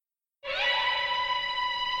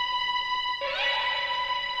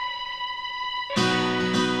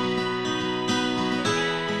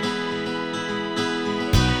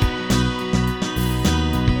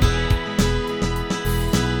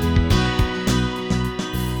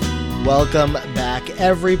Welcome back,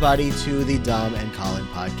 everybody, to the Dom and Colin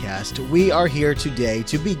podcast. We are here today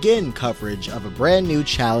to begin coverage of a brand new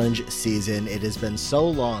challenge season. It has been so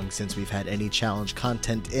long since we've had any challenge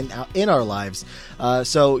content in our lives.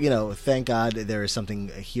 So, thank God there is something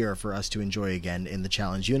here for us to enjoy again in the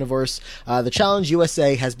challenge universe. The Challenge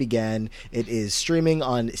USA has began. It is streaming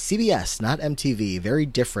on CBS, not MTV. Very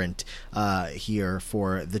different here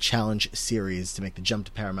for the challenge series to make the jump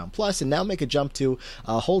to Paramount Plus and now make a jump to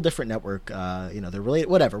a whole different network. They're related,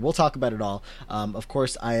 whatever. We'll talk about it all. Of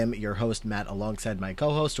course, I am your host, Matt, alongside my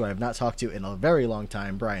co-host, who I have not talked to in a very long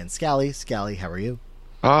time, Brian Scally. Scally, how are you?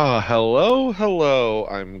 Hello.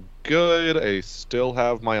 I'm good. I still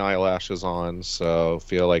have my eyelashes on, so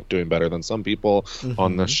feel like doing better than some people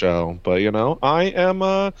on this show. But, I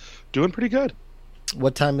am doing pretty good.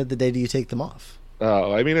 What time of the day do you take them off?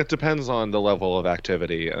 It depends on the level of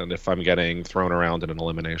activity and if I'm getting thrown around in an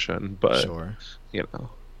elimination. But,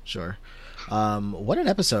 Sure. What an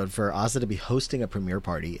episode for Azah to be hosting a premiere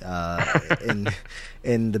party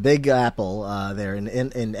in the Big Apple there in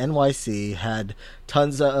NYC. Had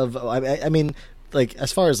tons of,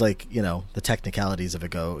 as far as the technicalities of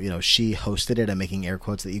it go, she hosted it. I'm making air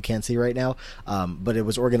quotes that you can't see right now. But it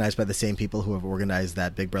was organized by the same people who have organized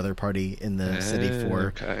that Big Brother party in the city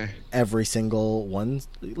for every single one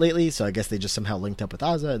lately. So I guess they just somehow linked up with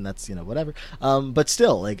Azah, and that's, whatever. But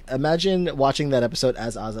still, imagine watching that episode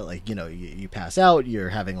as Azah, you pass out, you're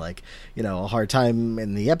having a hard time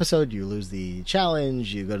in the episode, you lose the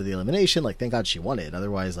challenge, you go to the elimination. Thank God she won it.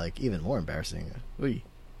 Otherwise, even more embarrassing. Oy.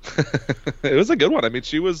 It was a good one.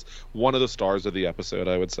 She was one of the stars of the episode,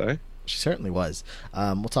 I would say. She certainly was.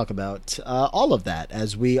 We'll talk about all of that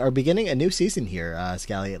as we are beginning a new season here,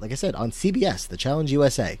 Scally. Like I said, on CBS, The Challenge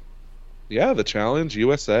USA. Yeah, The Challenge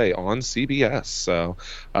USA on CBS. So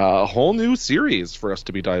a whole new series for us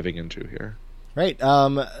to be diving into here. Right.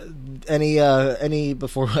 Any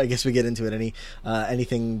before I guess we get into it,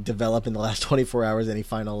 anything develop in the last 24 hours? Any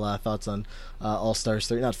final thoughts on All Stars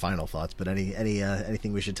 3? Not final thoughts, but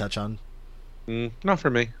anything we should touch on? Not for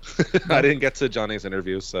me. I didn't get to Johnny's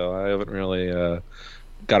interview, so I haven't really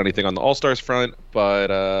got anything on the All Stars front. But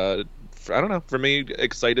I don't know. For me,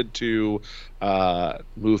 excited to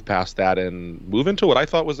move past that and move into what I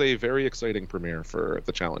thought was a very exciting premiere for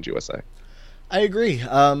the Challenge USA. I agree,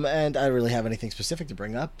 and I don't really have anything specific to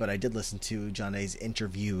bring up, but I did listen to Johnny's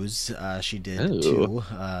interviews. She did two,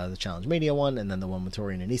 the Challenge Mania one, and then the one with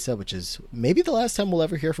Tori and Anissa, which is maybe the last time we'll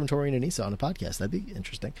ever hear from Tori and Anissa on a podcast. That'd be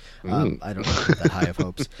interesting. I don't have that high of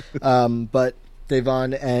hopes. But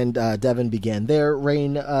Devon and Devin began their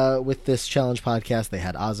reign with this challenge podcast. They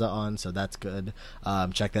had Azah on, so that's good.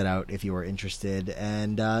 Check that out if you are interested.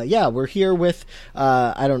 And we're here with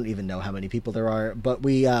I don't even know how many people there are, but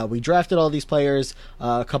we drafted all these players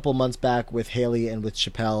a couple months back with Haley and with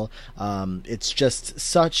Chappelle. It's just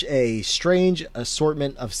such a strange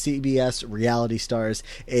assortment of CBS reality stars.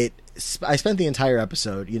 I spent the entire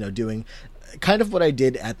episode, doing kind of what I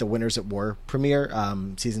did at the Winners at War premiere,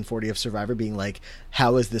 season 40 of Survivor, being like,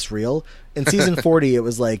 how is this real? In season 40, it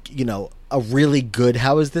was a really good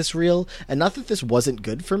how is this real? And not that this wasn't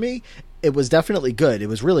good for me. It was definitely good. It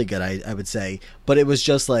was really good, I would say. But it was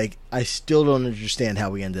just I still don't understand how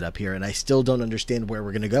we ended up here, and I still don't understand where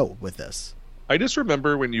we're going to go with this. I just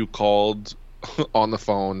remember when you called on the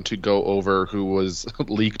phone to go over who was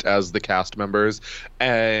leaked as the cast members,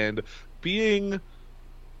 and being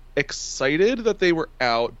excited that they were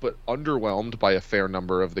out, but underwhelmed by a fair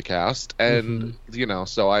number of the cast. And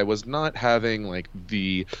so I was not having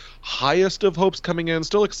the highest of hopes coming in.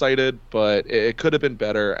 Still excited, but it could have been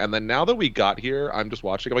better. And then now that we got here, I'm just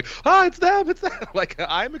watching, I'm it's them.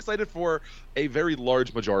 I'm excited for a very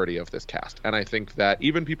large majority of this cast, and I think that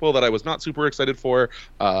even people that I was not super excited for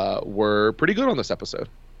were pretty good on this episode.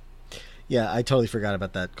 Yeah, I totally forgot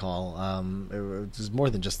about that call. It was more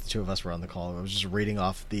than just the two of us were on the call. I was just reading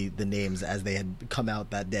off the names as they had come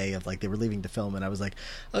out that day of they were leaving to film, and I was like,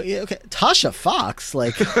 oh yeah, okay, Tasha Fox,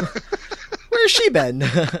 where's she been?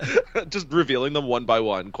 Just revealing them one by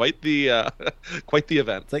one. Quite the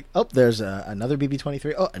event. It's there's another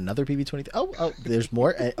BB-23. Oh, another BB-23. Oh, there's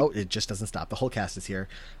more. It just doesn't stop. The whole cast is here.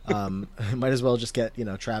 Might as well just get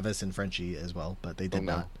Travis and Frenchie as well, but they did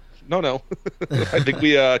not. No. I think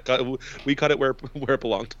we cut it where it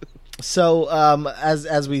belonged. So,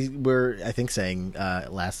 as we were, I think, saying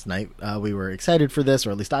last night, we were excited for this,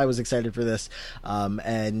 or at least I was excited for this.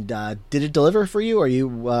 And did it deliver for you? Are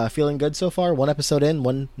you feeling good so far? One episode in,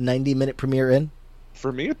 90-minute premiere in?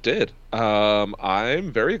 For me, it did.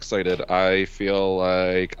 I'm very excited. I feel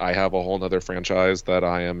like I have a whole nother franchise that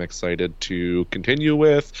I am excited to continue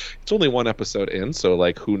with. It's only one episode in,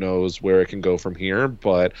 so who knows where it can go from here.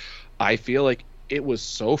 But I feel like it was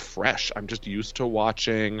so fresh. I'm just used to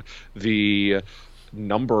watching the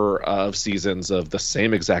number of seasons of the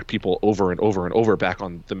same exact people over and over and over back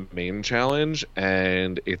on the main challenge,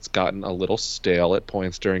 and it's gotten a little stale at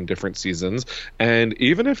points during different seasons. And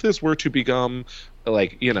even if this were to become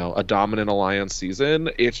like, you know, a dominant alliance season,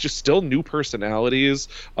 it's just still new personalities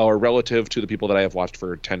or relative to the people that I have watched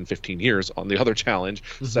for 10-15 years on the other challenge.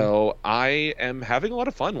 So I am having a lot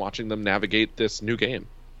of fun watching them navigate this new game.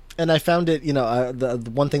 And I found it, you know, the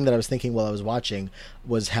one thing that I was thinking while I was watching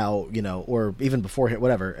was how, you know, or even before,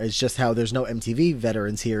 whatever, it's just how there's no MTV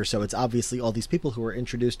veterans here. So it's obviously all these people who were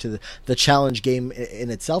introduced to the challenge game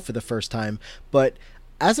in itself for the first time. But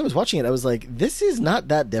as I was watching it, I was like, this is not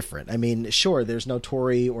that different. I mean, sure, there's no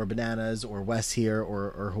Tori or Bananas or Wes here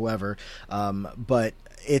or whoever, but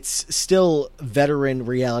it's still veteran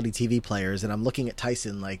reality TV players. And I'm looking at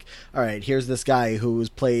Tyson like, all right, here's this guy who's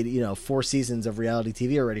played, you know, 4 seasons of reality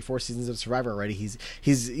TV already, 4 seasons of Survivor already.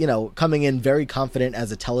 He's you know, coming in very confident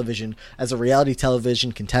as a reality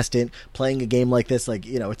television contestant, playing a game like this. Like,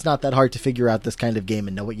 you know, it's not that hard to figure out this kind of game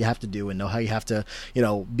and know what you have to do and know how you have to, you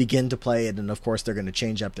know, begin to play it. And of course, they're going to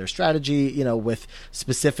change up their strategy, you know, with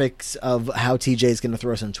specifics of how TJ is going to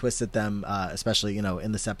throw some twists at them, especially, you know,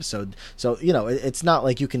 in this episode. So, you know, it's not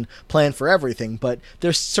like you can plan for everything, but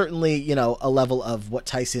there's certainly, you know, a level of what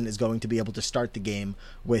Tyson is going to be able to start the game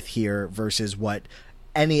with here versus what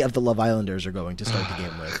any of the Love Islanders are going to start the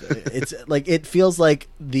game with. It's like, it feels like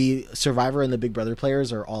the Survivor and the Big Brother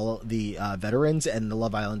players are all the veterans, and the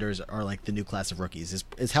Love Islanders are like the new class of rookies,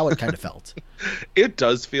 is how it kind of felt. It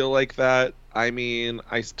does feel like that. I mean,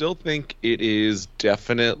 I still think it is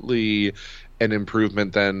definitely an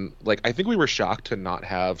improvement than, like, I think we were shocked to not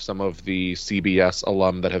have some of the CBS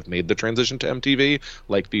alum that have made the transition to MTV,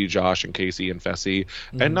 like the Josh and Casey and Fessy.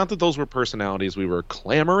 And not that those were personalities we were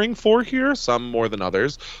clamoring for here, some more than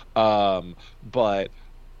others. But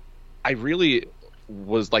I really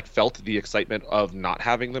was like, felt the excitement of not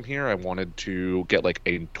having them here. I wanted to get like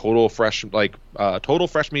a total fresh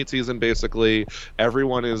meat season. Basically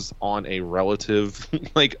everyone is on a relative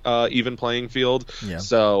like even playing field.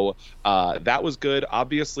 So that was good.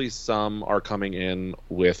 Obviously some are coming in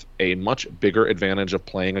with a much bigger advantage of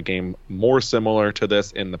playing a game more similar to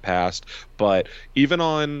this in the past, but even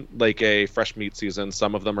on like a fresh meat season,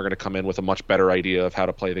 some of them are going to come in with a much better idea of how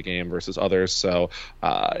to play the game versus others. So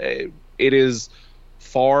it is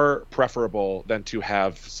far preferable than to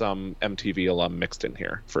have some MTV alum mixed in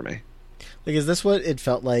here for me. Like, is this what it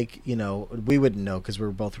felt like? You know, we wouldn't know because we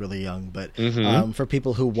were both really young, but for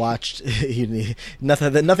people who watched,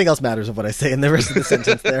 nothing else matters of what I say in the rest of the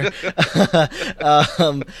sentence there.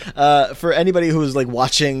 For anybody who was like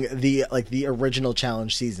watching the original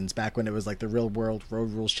challenge seasons back when it was like the Real World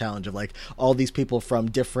Road Rules challenge of like all these people from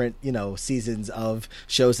different, you know, seasons of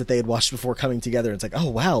shows that they had watched before coming together. It's like, oh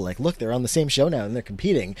wow, like look, they're on the same show now and they're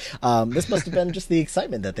competing. This must have been just the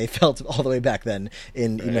excitement that they felt all the way back then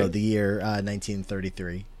in, you know, the year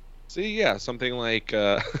 1933. See, yeah, something like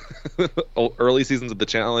early seasons of the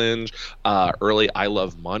challenge, early I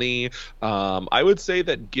Love Money. I would say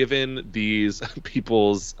that given these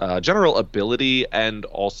people's general ability and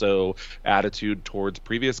also attitude towards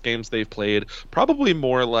previous games they've played, probably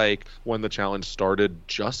more like when the challenge started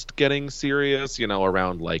just getting serious, you know,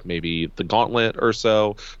 around like maybe the Gauntlet or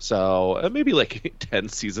so. So maybe like 10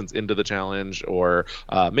 seasons into the challenge, or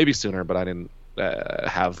maybe sooner, but I didn't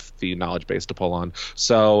have the knowledge base to pull on.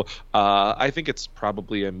 So I think it's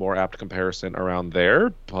probably a more apt comparison around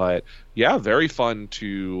there. But yeah, very fun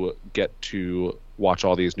to get to watch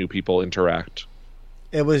all these new people interact.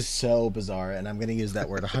 It was so bizarre, and I'm going to use that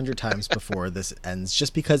word 100 times before this ends,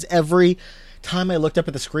 just because every time I looked up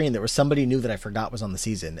at the screen, there was somebody new that I forgot was on the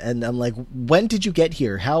season. And I'm like, when did you get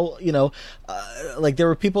here? How, you know, like there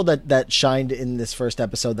were people that shined in this first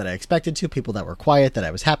episode that I expected to, people that were quiet that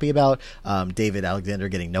I was happy about. David Alexander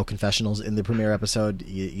getting no confessionals in the premiere episode.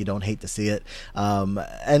 You don't hate to see it.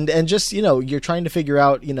 And just, you know, you're trying to figure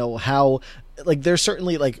out, you know, how, like, there's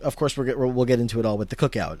certainly, like, of course we'll get into it all with the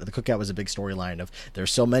cookout. The cookout was a big storyline of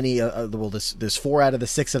there's so many, there's 4 out of the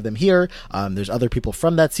 6 of them here. There's other people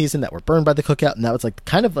from that season that were burned by the cookout, and that was like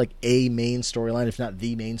kind of like a main storyline, if not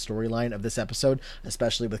the main storyline of this episode,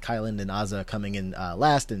 especially with Kyland and Azah coming in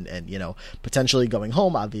last and you know, potentially going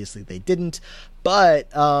home. Obviously they didn't, but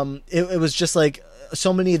it was just like,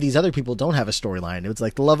 so many of these other people don't have a storyline. It was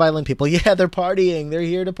like the Love Island people, yeah, they're partying, they're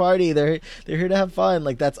here to party, they're here to have fun.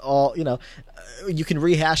 Like, that's all, you know. You can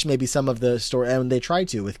rehash maybe some of the story, and they tried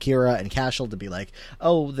to with Kira and Cashel to be like,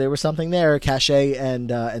 oh, there was something there, Cache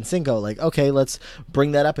and Cinco, like, okay, let's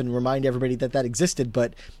bring that up and remind everybody that existed,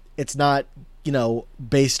 but it's not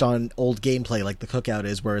based on old gameplay like the Cookout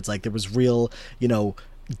is, where it's like there was real,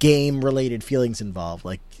 game related feelings involved.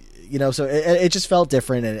 Like, so it just felt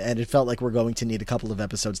different, and it felt like we're going to need a couple of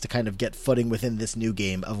episodes to kind of get footing within this new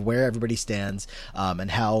game of where everybody stands, and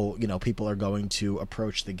how, people are going to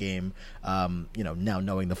approach the game, now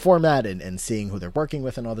knowing the format and seeing who they're working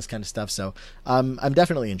with and all this kind of stuff. So I'm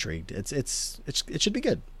definitely intrigued. It should be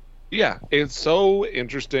good. Yeah, it's so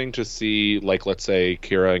interesting to see, like, let's say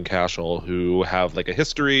Kira and Cashel, who have like a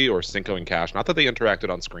history, or Cinco and Cash, not that they interacted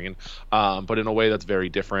on screen, but in a way that's very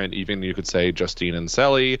different. Even you could say Justine and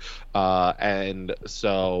Sally, and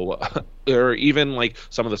so, or even like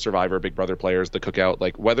some of the Survivor Big Brother players, the Cookout,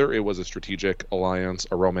 like whether it was a strategic alliance,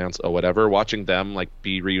 a romance, or whatever, watching them like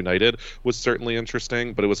be reunited was certainly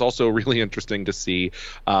interesting. But it was also really interesting to see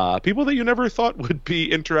people that you never thought would be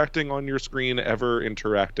interacting on your screen ever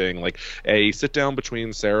interacting. Like a sit down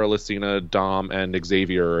between Sarah, Lucina, Dom, and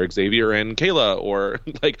Xavier, or Xavier and Kayla, or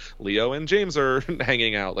like Leo and James are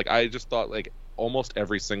hanging out. Like, I just thought, like, almost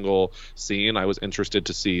every single scene I was interested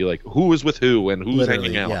to see, like, who is with who and who's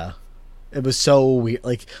hanging out. Yeah. It was so weird.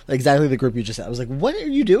 Like exactly the group you just said. I was like, what are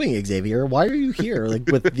you doing, Xavier? Why are you here? Like,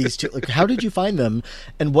 with these two, like, how did you find them?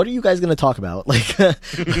 And what are you guys going to talk about? Like,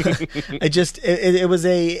 it was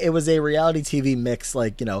a reality TV mix.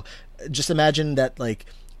 Like, just imagine that, like,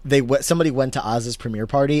 somebody went to Oz's premiere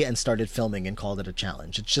party and started filming and called it a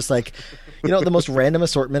challenge. It's just like, the most random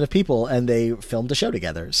assortment of people, and they filmed a show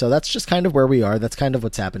together. So that's just kind of where we are. That's kind of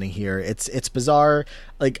what's happening here. It's bizarre.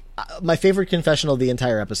 Like, my favorite confessional of the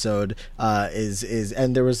entire episode is,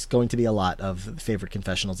 and there was going to be a lot of favorite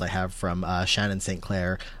confessionals I have from Shannon St.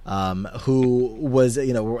 Clair, who was,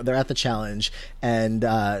 they're at the challenge, and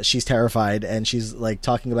she's terrified, and she's like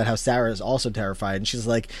talking about how Sarah is also terrified, and she's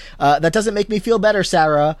like, that doesn't make me feel better,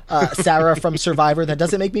 Sarah. Sarah from Survivor, that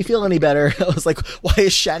doesn't make me feel any better. I was like, why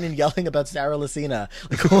is Shannon yelling about Sarah Lucina?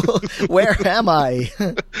 Like, where am I?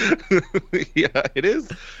 Yeah, it is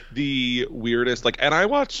the weirdest. Like, and I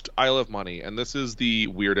watched Isle of Money, and this is the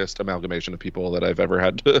weirdest amalgamation of people that I've ever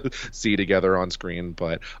had to see together on screen.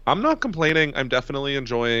 But I'm not complaining. I'm definitely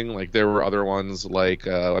enjoying. Like, there were other ones, like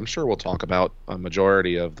I'm sure we'll talk about a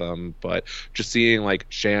majority of them, but just seeing like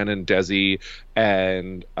Shannon, Desi,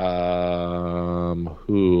 and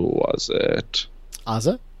who was it?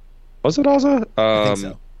 Azah? Was it Azah? I think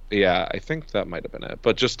so. Yeah, I think that might have been it.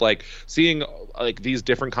 But just like seeing like these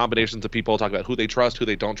different combinations of people, talk about who they trust, who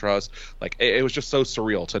they don't trust. Like, it was just so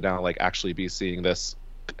surreal to now like actually be seeing this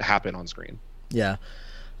happen on screen. Yeah.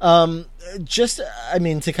 To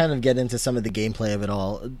kind of get into some of the gameplay of it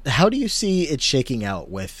all, how do you see it shaking out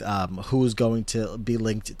with who's going to be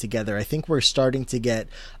linked together? I think we're starting to get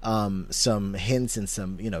some hints and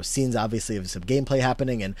some scenes, obviously, of some gameplay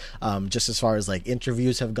happening, and just as far as like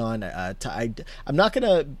interviews have gone, I'm not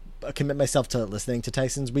gonna commit myself to listening to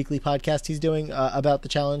Tyson's weekly podcast he's doing about the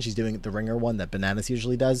challenge. He's doing the Ringer one that Bananas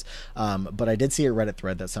usually does, but I did see a Reddit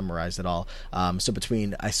thread that summarized it all. So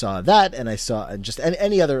between I saw that and I saw just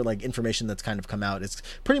any other like information that's kind of come out, it's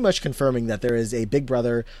pretty much confirming that there is a Big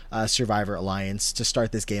Brother Survivor alliance to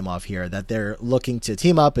start this game off here, that they're looking to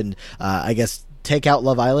team up and I guess take out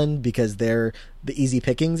Love Island because they're the easy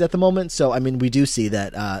pickings at the moment. So, I mean, we do see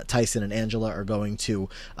that Tyson and Angela are going to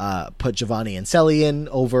put Giovanni and Selly in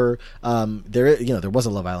over there was a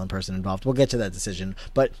Love Island person involved. We'll get to that decision.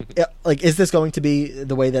 But like, is this going to be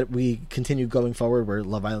the way that we continue going forward, where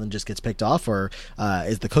Love Island just gets picked off, or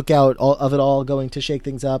is the Cookout of it all going to shake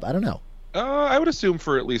things up? I don't know. I would assume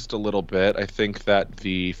for at least a little bit. I think that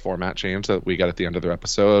the format change that we got at the end of the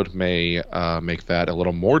episode may make that a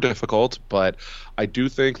little more difficult, but I do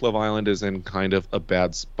think Love Island is in kind of a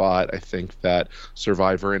bad spot. I think that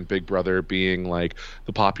Survivor and Big Brother being like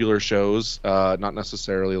the popular shows, not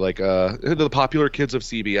necessarily like the popular kids of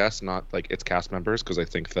CBS, not like its cast members, because I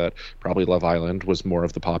think that probably Love Island was more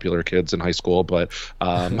of the popular kids in high school, but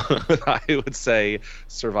I would say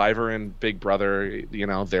Survivor and Big Brother,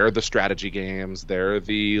 they're the strategy games, they're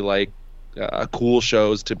the like cool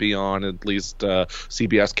shows to be on. At least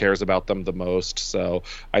CBS cares about them the most. So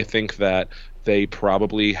I think that they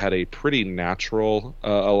probably had a pretty natural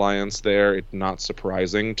alliance there. It's not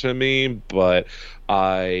surprising to me, but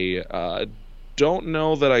I don't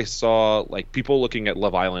know that I saw like people looking at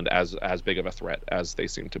Love Island as big of a threat as they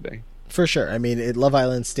seem to be. For sure. I mean, Love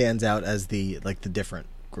Island stands out as the different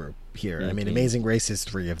group. here. I mean, Amazing Race is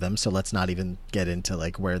 3 of them, so let's not even get into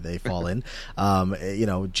like where they fall in.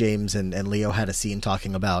 James and Leo had a scene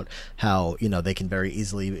talking about how, they can very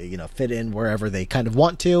easily, fit in wherever they kind of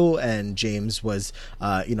want to, and James was,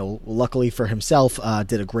 luckily for himself,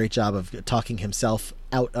 did a great job of talking himself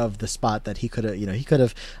out of the spot that he could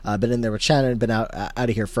have been in there with Shannon and been out of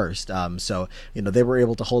here first. So they were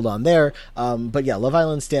able to hold on there. But yeah, Love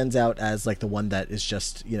Island stands out as like the one that is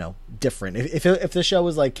just different. If the show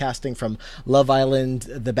was like casting from Love Island,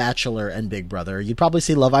 The Bachelor, and Big Brother, you'd probably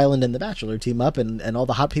see Love Island and The Bachelor team up, and all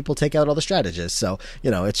the hot people take out all the strategists. So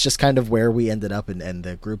it's just kind of where we ended up, and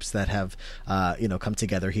the groups that have come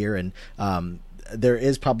together here. And there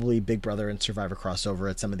is probably Big Brother and Survivor crossover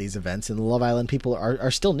at some of these events, and the Love Island people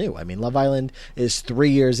are still new. I mean, Love Island is 3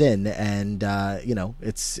 years in, and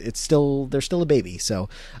it's still, they're still a baby. So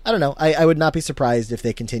I don't know. I would not be surprised if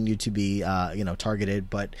they continue to be targeted,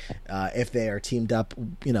 but if they are teamed up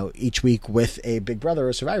each week with a Big Brother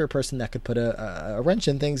or Survivor person, that could put a wrench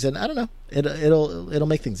in things, and I don't know. It'll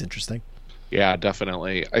make things interesting. Yeah,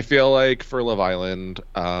 definitely. I feel like for Love Island,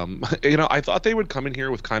 I thought they would come in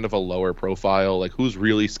here with kind of a lower profile, like who's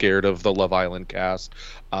really scared of the Love Island cast.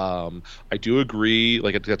 I do agree,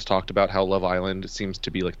 like it gets talked about how Love Island seems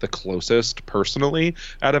to be like the closest personally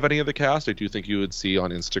out of any of the cast. I do think you would see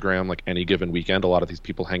on Instagram, like any given weekend, a lot of these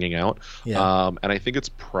people hanging out. Yeah. And I think it's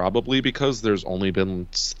probably because there's only been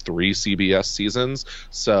 3 CBS seasons.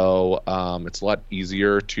 So it's a lot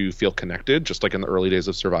easier to feel connected, just like in the early days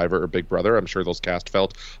of Survivor or Big Brother. I'm sure those cast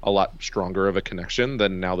felt a lot stronger of a connection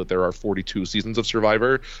than now that there are 42 seasons of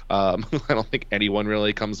Survivor. I don't think anyone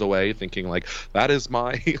really comes away thinking like, that is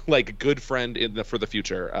my like good friend for the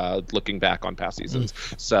future, looking back on past seasons.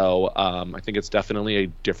 So I think it's definitely a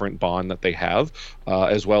different bond that they have,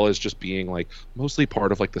 as well as just being like mostly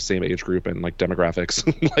part of like the same age group and like demographics.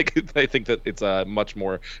 Like I think that it's a much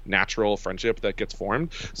more natural friendship that gets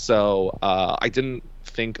formed. So I didn't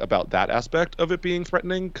think about that aspect of it being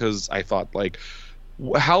threatening, because I thought like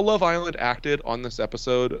how Love Island acted on this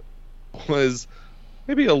episode was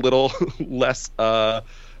maybe a little less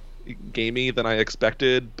gamey than I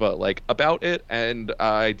expected, but like about it, and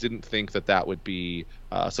I didn't think that would be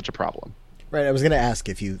such a problem. Right. I was going to ask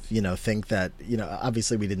if you think that,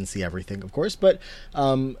 obviously we didn't see everything, of course, but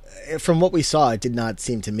from what we saw, it did not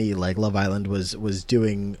seem to me like Love Island was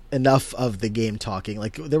doing enough of the game talking.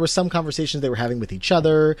 Like there were some conversations they were having with each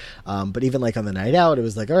other, but even like on the night out, it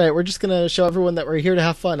was like, all right, we're just going to show everyone that we're here to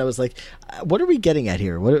have fun. I was like, what are we getting at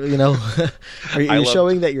here? What, are you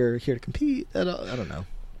showing that you're here to compete? I don't know.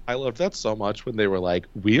 I loved that so much when they were like,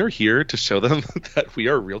 we are here to show them that we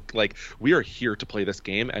are real, like we are here to play this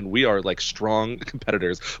game, and we are like strong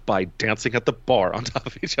competitors by dancing at the bar on top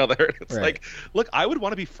of each other. It's right. Like, look, I would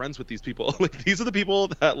want to be friends with these people. Like these are the people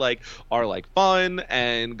that like are like fun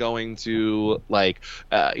and going to like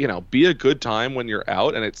be a good time when you're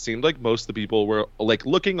out. And it seemed like most of the people were like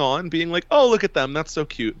looking on, being like, oh, look at them, that's so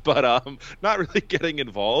cute, but not really getting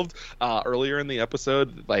involved. Earlier in the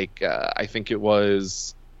episode, like I think it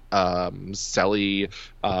was Selly,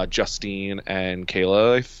 Justine, and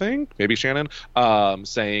Kayla, I think, maybe Shannon,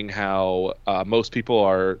 saying how most people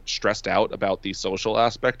are stressed out about the social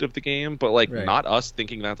aspect of the game, but like right. Not us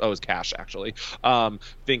thinking that. Oh, it was Cash actually,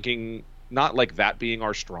 thinking not like that being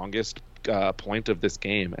our strongest point of this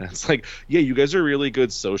game. And it's like, yeah, you guys are really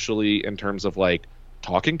good socially in terms of like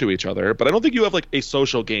talking to each other, but I don't think you have like a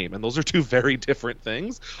social game, and those are two very different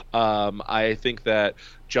things. I think that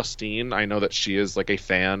Justine, I know that she is like a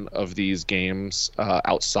fan of these games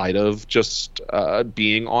outside of just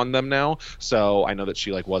being on them now. So I know that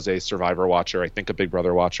she like was a Survivor watcher, I think a Big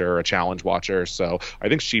Brother watcher, a Challenge watcher. So I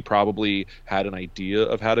think she probably had an idea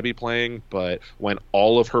of how to be playing, but when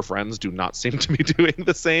all of her friends do not seem to be doing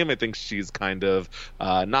the same, I think she's kind of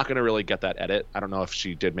not going to really get that edit. I don't know if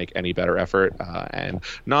she did make any better effort, and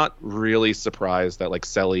not really surprised that like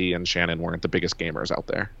Selly and Shannon weren't the biggest gamers out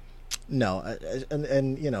there. No,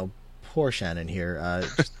 and poor Shannon here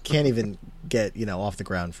just can't even get off the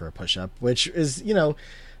ground for a push-up, which is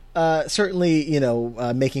certainly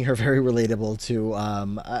making her very relatable to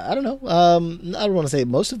I don't know, I don't want to say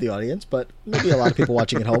most of the audience, but maybe a lot of people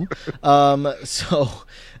watching at home. So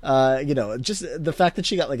just the fact that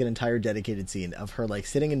she got like an entire dedicated scene of her like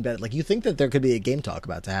sitting in bed, like you think that there could be a game talk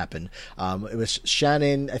about to happen. It was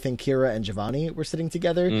Shannon, I think Kira and Giovanni were sitting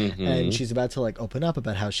together, and she's about to like open up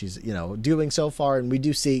about how she's doing so far, and we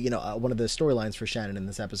do see one of the storylines for Shannon in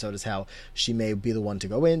this episode is how she may be the one to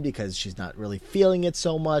go in because she's not really feeling it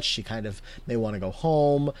so much. She kind of may want to go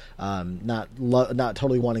home, not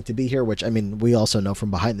totally wanting to be here, which I mean we also know from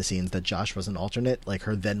behind the scenes that Josh was an alternate, like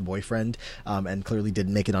her then boyfriend, and clearly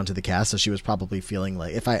didn't make it onto the cast. So she was probably feeling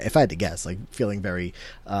like, if I had to guess, like feeling very,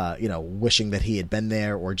 wishing that he had been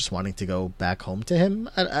there or just wanting to go back home to him.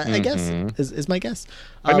 I guess is my guess.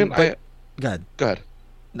 Go ahead. Go ahead.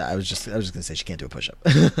 No, I was just gonna say she can't do a push-up.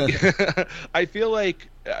 I feel like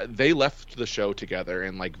they left the show together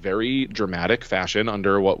in like very dramatic fashion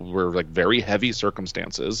under what were like very heavy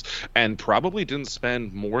circumstances, and probably didn't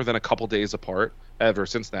spend more than a couple days apart ever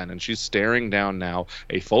since then. And she's staring down now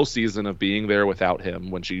a full season of being there without him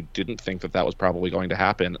when she didn't think that was probably going to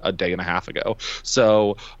happen a day and a half ago.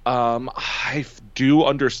 So I do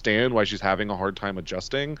understand why she's having a hard time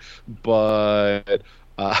adjusting, but.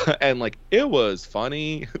 And like it was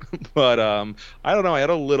funny, but I don't know. I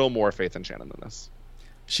had a little more faith in Shannon than this.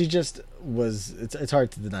 She just was. It's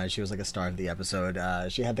hard to deny. She was like a star of the episode.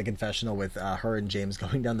 She had the confessional with her and James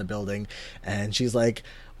going down the building, and she's like,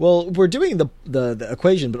 "Well, we're doing the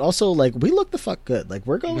equation, but also like we look the fuck good. Like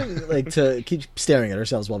we're going like to keep staring at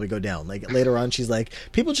ourselves while we go down." Like later on, she's like,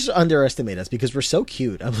 "People just underestimate us because we're so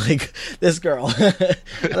cute." I'm like, this girl. I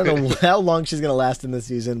don't know how long she's gonna last in this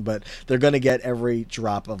season, but they're gonna get every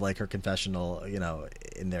drop of like her confessional,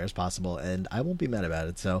 in there as possible, and I won't be mad about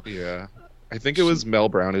it. So yeah. I think it was Mel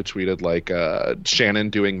Brown who tweeted like Shannon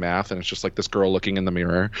doing math, and it's just like this girl looking in the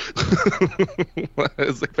mirror.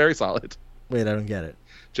 It's like very solid. Wait, I don't get it.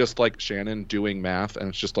 Just like Shannon doing math, and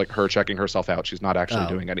it's just like her checking herself out. She's not actually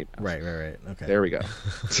doing any math. Right. Okay. There we go.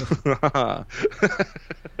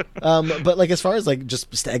 But like as far as like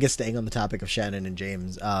just I guess staying on the topic of Shannon and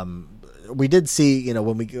James, we did see,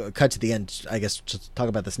 when we cut to the end, I guess to talk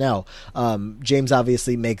about this now, James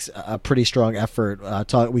obviously makes a pretty strong effort.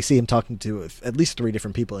 We see him talking to at least 3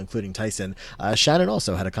 different people, including Tyson. Shannon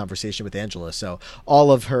also had a conversation with Angela. So all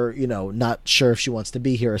of her, not sure if she wants to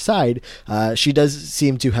be here aside, she does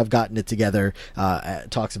seem to have gotten it together.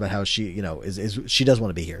 Talks about how she, she does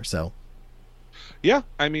want to be here. So. Yeah,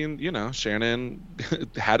 I mean, Shannon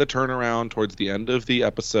had a turnaround towards the end of the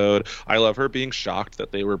episode. I love her being shocked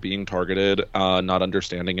that they were being targeted, not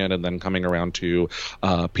understanding it, and then coming around to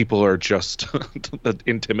people are just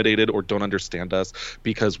intimidated or don't understand us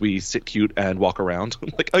because we sit cute and walk around.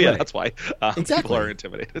 Like, oh yeah, right. That's why people are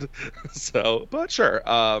intimidated. So, but sure.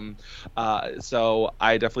 So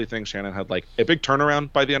I definitely think Shannon had like a big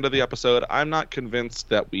turnaround by the end of the episode. I'm not convinced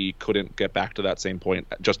that we couldn't get back to that same point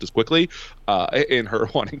just as quickly. In her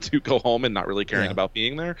wanting to go home and not really caring about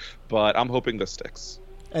being there, but I'm hoping this sticks.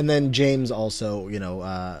 And then James also,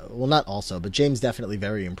 well, not also, but James definitely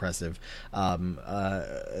very impressive. And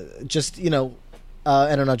I'm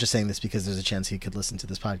not just saying this because there's a chance he could listen to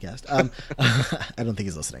this podcast. I don't think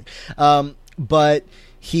he's listening. But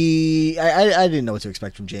I didn't know what to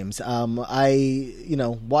expect from James. I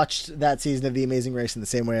watched that season of The Amazing Race in the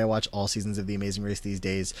same way I watch all seasons of The Amazing Race these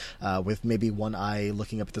days, with maybe one eye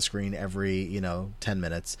looking up at the screen every 10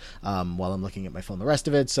 minutes while I'm looking at my phone the rest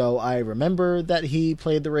of it. So I remember that he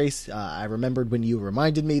played the race. I remembered when you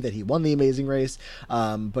reminded me that he won The Amazing Race.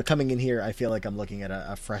 But coming in here, I feel like I'm looking at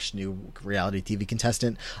a fresh new reality TV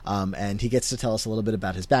contestant, and he gets to tell us a little bit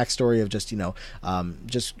about his backstory of just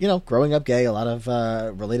growing up gay, a lot of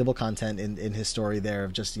relatable content in his story there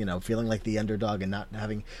of just feeling like the underdog and not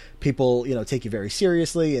having people take you very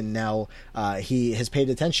seriously, and now he has paid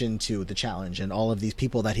attention to the challenge and all of these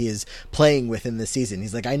people that he is playing with in this season.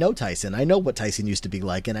 He's like, I know Tyson, I know what Tyson used to be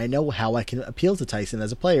like, and I know how I can appeal to Tyson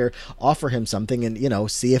as a player, offer him something,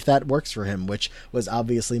 and see if that works for him, which was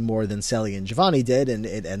obviously more than Selly and Giovanni did, and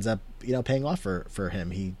it ends up paying off for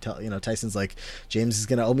him. Tyson's like, James is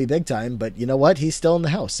gonna owe me big time, but you know what, he's still in the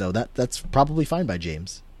house, so that's probably fine by James.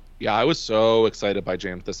 Yeah, I was so excited by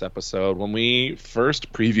James this episode. When we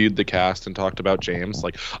first previewed the cast and talked about James,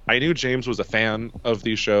 like, I knew James was a fan of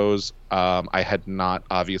these shows. I had not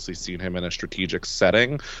obviously seen him in a strategic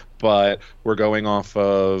setting, but we're going off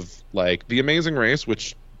of like The Amazing Race,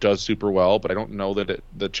 which does super well, but I don't know that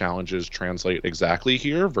the challenges translate exactly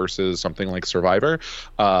here versus something like Survivor,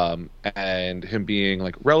 and him being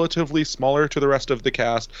like relatively smaller to the rest of the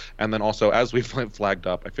cast. And then also, as we've flagged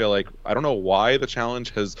up, I feel like I don't know why the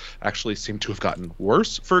challenge has actually seemed to have gotten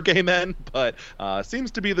worse for gay men, but seems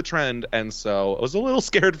to be the trend. And so I was a little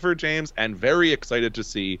scared for James and very excited to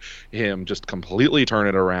see him just completely turn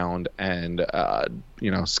it around and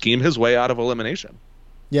scheme his way out of elimination.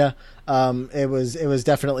 Yeah. It was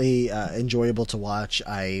definitely enjoyable to watch.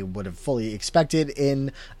 I would have fully expected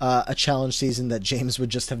in a challenge season that James would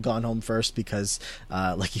just have gone home first because,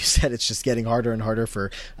 like you said, it's just getting harder and harder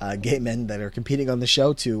for gay men that are competing on the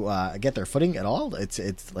show to get their footing at all.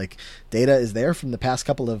 It's like data is there from the past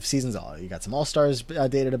couple of seasons. You got some All-Stars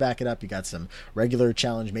data to back it up. You got some regular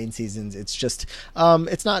challenge main seasons. It's just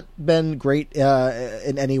it's not been great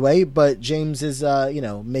in any way, but James is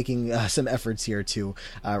making some efforts here to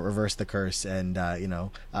reverse the curse and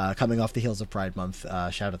coming off the heels of Pride Month.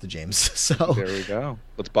 Shout out to James. So there we go.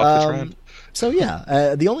 Let's buck the trend. So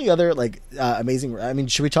yeah, the only other amazing. I mean,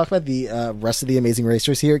 should we talk about the rest of the Amazing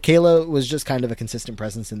Racers here? Kayla was just kind of a consistent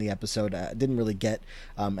presence in the episode. Didn't really get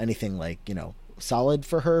anything solid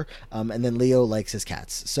for her. And then Leo likes his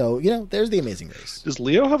cats. So there's the Amazing Race. Does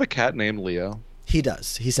Leo have a cat named Leo? He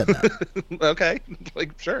does. He said that. Okay,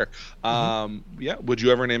 sure. Yeah. Would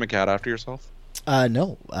you ever name a cat after yourself? No.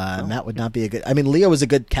 No. Matt would not be a good. I mean, Leo is a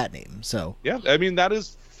good cat name. So yeah, I mean that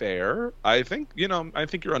is fair. I think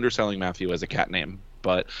you're underselling Matthew as a cat name,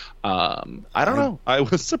 but I don't know. I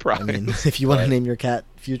was surprised. I mean, if you want to name your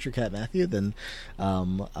future cat Matthew, then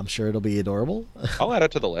I'm sure it'll be adorable. I'll add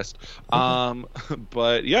it to the list. Okay.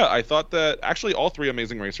 But yeah, I thought that actually all three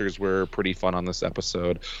Amazing Racers were pretty fun on this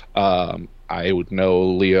episode. I would know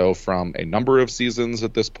Leo from a number of seasons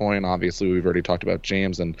at this point. Obviously, we've already talked about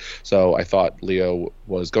James, and so I thought Leo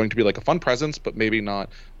was going to be like a fun presence, but maybe not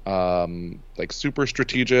super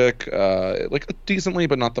strategic, decently,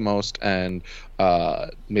 but not the most, and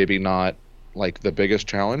maybe not like the biggest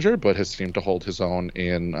challenger, but has seemed to hold his own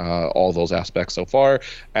in all those aspects so far.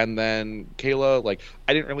 And then Kayla,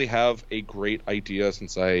 I didn't really have a great idea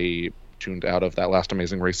since I tuned out of that last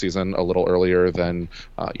Amazing Race season a little earlier than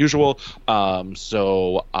usual.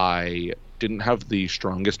 So I didn't have the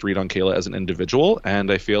strongest read on Kayla as an individual,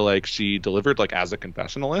 and I feel like she delivered as a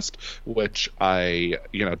confessionalist, which I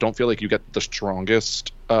don't feel like you get the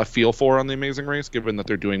strongest feel for on the Amazing Race, given that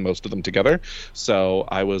they're doing most of them together. So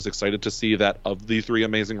I was excited to see that of the three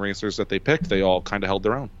Amazing Racers that they picked, they all kind of held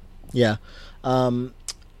their own. Yeah.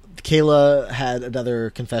 Kayla had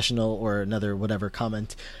another confessional or another whatever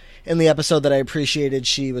comment in the episode that I appreciated.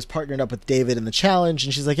 She was partnered up with David in the challenge,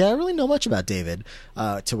 and she's like, yeah, I don't really know much about David,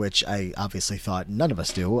 to which I obviously thought none of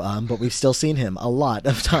us do, but we've still seen him a lot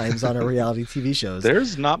of times on our reality TV shows.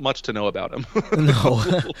 There's not much to know about him.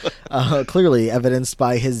 No. Clearly evidenced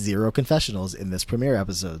by his 0 confessionals in this premiere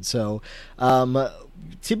episode. So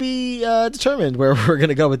to be determined where we're going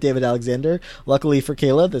to go with David Alexander. Luckily for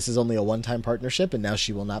Kayla, this is only a one-time partnership, and now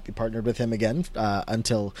she will not be partnered with him again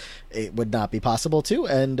until it would not be possible to.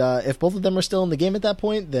 And if both of them are still in the game at that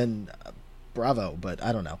point, then bravo. But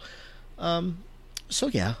I don't know. So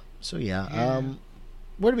yeah.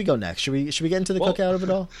 Where do we go next? Should we get into the cookout of it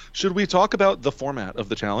all? Should we talk about the format of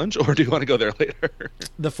the challenge, or do you want to go there later?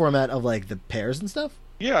 The format of the pairs and stuff?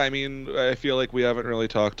 Yeah, I mean, I feel like we haven't really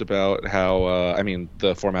talked about how,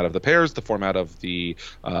 the format of the pairs, the format of the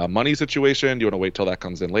money situation. Do you want to wait till that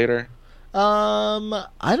comes in later?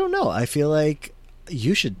 I don't know. I feel like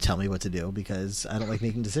you should tell me what to do because I don't like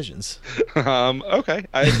making decisions. Okay.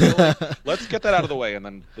 I feel like let's get that out of the way, and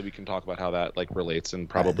then we can talk about how that relates, and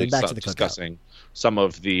probably discussing some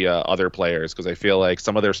of the other players, because I feel like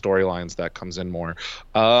some of their storylines that comes in more.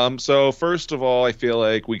 So first of all, I feel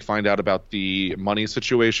like we find out about the money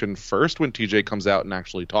situation first when TJ comes out and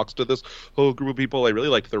actually talks to this whole group of people. I really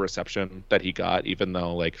liked the reception that he got, even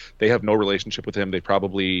though they have no relationship with him. They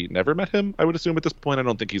probably never met him, I would assume, at this point. I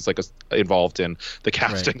don't think he's involved in the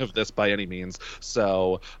casting of this by any means.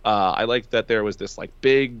 So I like that there was this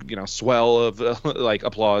big swell of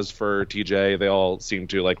applause for TJ. They all seem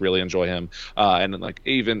to really enjoy him, and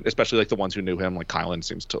even especially the ones who knew him, Kylan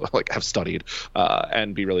seems to have studied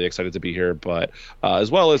and be really excited to be here, but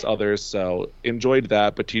as well as others. So enjoyed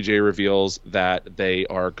that. But TJ reveals that they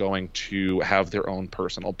are going to have their own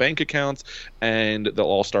personal bank accounts, and they'll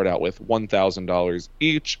all start out with $1,000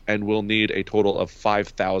 each, and will need a total of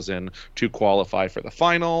 $5,000 to qualify for the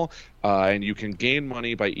final. And you can gain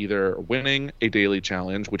money by either winning a daily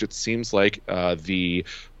challenge, which it seems like the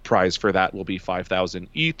prize for that will be $5,000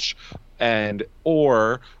 each,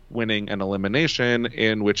 or winning an elimination,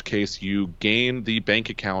 in which case you gain the bank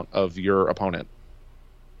account of your opponent.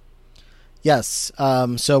 Yes.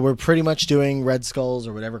 So we're pretty much doing red skulls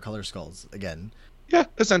or whatever color skulls again. Yeah,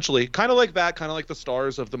 essentially. Kind of like that, kind of like the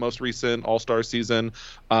stars of the most recent All-Star season.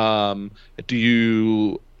 Do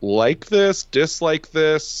you like this, dislike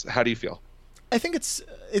this? How do you feel? I think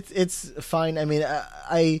it's fine. I mean,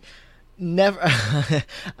 I Never.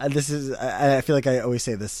 This is. I feel like I always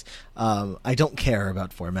say this. I don't care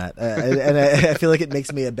about format, and I feel like it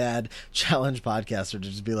makes me a bad challenge podcaster to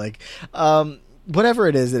just be like, whatever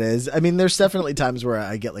it is, it is. I mean, there's definitely times where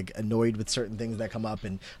I get like annoyed with certain things that come up,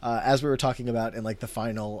 and as we were talking about in like the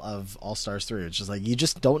final of All Stars 3, it's just like you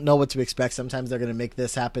just don't know what to expect. Sometimes they're going to make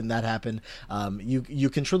this happen, that happen. You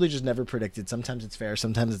can truly just never predict it. Sometimes it's fair,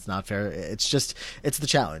 sometimes it's not fair. It's the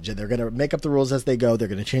challenge, and they're going to make up the rules as they go. They're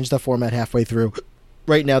going to change the format halfway through.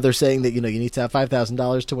 Right now, they're saying that you need to have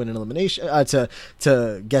 $5,000 to win an elimination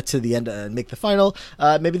to get to the end and make the final.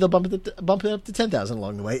 Maybe they'll bump it up to $10,000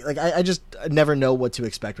 along the way. Like I just never know what to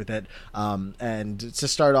expect with it. And to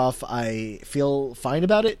start off, I feel fine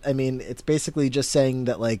about it. I mean, it's basically just saying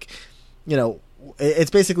that it's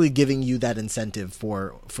basically giving you that incentive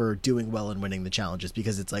for doing well and winning the challenges,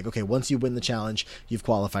 because it's like, okay, once you win the challenge, you've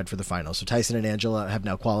qualified for the final. So Tyson and Angela have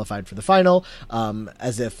now qualified for the final,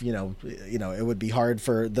 as if it would be hard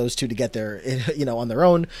for those two to get there on their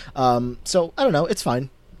own. So I don't know, it's fine.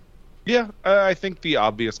 Yeah, I think the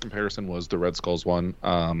obvious comparison was the Red Skulls one,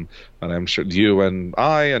 and I'm sure you and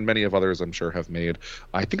I and many of others I'm sure have made.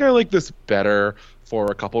 I think I like this better for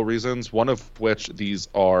a couple reasons, one of which these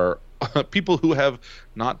are people who have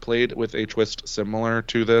not played with a twist similar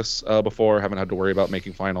to this before, haven't had to worry about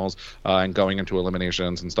making finals and going into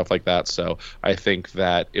eliminations and stuff like that. So I think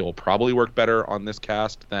that it will probably work better on this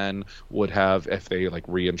cast than would have if they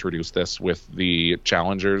reintroduce this with the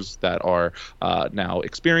challengers that are now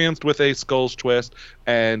experienced with a Skulls twist,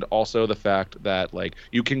 and also the fact that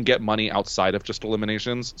you can get money outside of just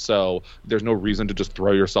eliminations. So there's no reason to just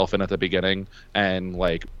throw yourself in at the beginning and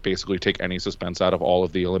basically take any suspense out of all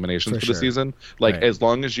of the eliminations for the season. Right. As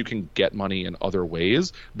long as you can get money in other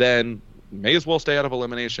ways, then may as well stay out of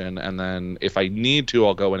elimination, and then if I need to,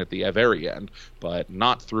 I'll go in at the very end, but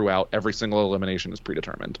not throughout. Every single elimination is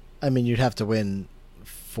predetermined. I mean, you'd have to win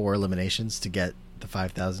 4 eliminations to get the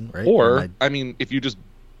 5,000, right? Or I mean, if you just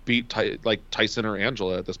beat Tyson or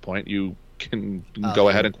Angela at this point, you can go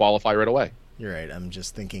ahead and qualify right away. You're right. I'm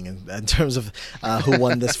just thinking in terms of who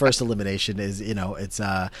won this first elimination is, it's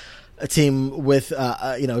a team with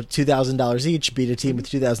 $2,000 each beat a team with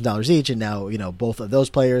 $2,000 each, and now both of those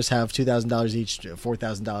players have $2,000 each,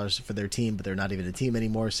 $4,000 for their team, but they're not even a team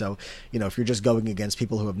anymore. So if you're just going against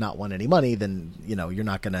people who have not won any money, then you're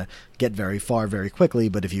not going to get very far very quickly.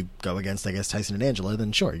 But if you go against, I guess, Tyson and Angela,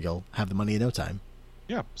 then sure, you'll have the money in no time.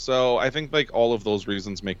 Yeah, so I think all of those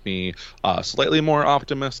reasons make me slightly more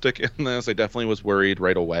optimistic in this. I definitely was worried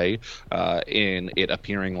right away in it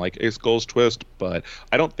appearing like a Skulls twist, but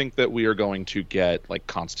I don't think that we are going to get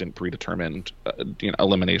constant predetermined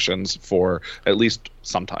eliminations for at least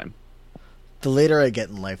some time. The later I get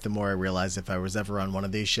in life, the more I realize if I was ever on one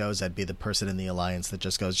of these shows, I'd be the person in the alliance that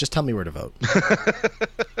just goes, just tell me where to vote.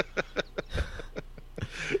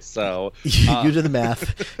 So you do the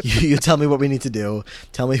math. You tell me what we need to do.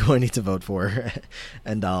 Tell me who I need to vote for,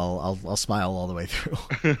 and I'll smile all the way through.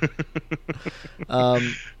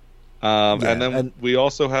 And then we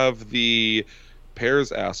also have the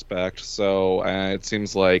pairs aspect. So it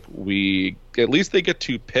seems like at least they get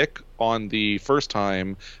to pick on the first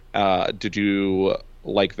time. Did you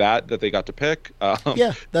like that they got to pick?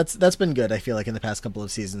 Yeah, that's been good. I feel like in the past couple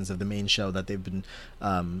of seasons of the main show that they've been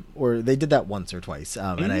or they did that once or twice,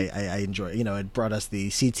 and I enjoy, it brought us the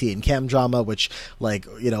CT and Cam drama, which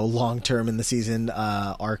long term in the season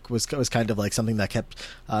arc was kind of something that kept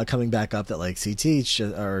coming back up, that CT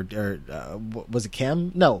or was it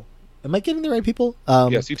Cam? No, am I getting the right people?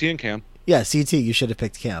 Yeah, CT and Cam. Yeah, CT, you should have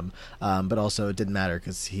picked Cam, but also it didn't matter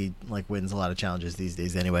because he wins a lot of challenges these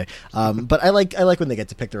days anyway. But I like when they get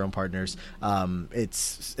to pick their own partners.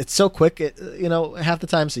 It's so quick, half the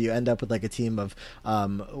time. So you end up with a team of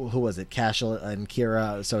who was it, Cashel and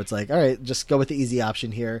Kira. So it's all right, just go with the easy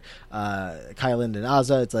option here. Kyland and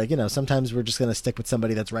Azah. It's sometimes we're just gonna stick with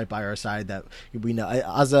somebody that's right by our side that we know.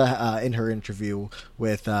 Azah in her interview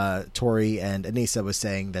with Tori and Aneesa was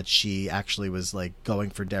saying that she actually was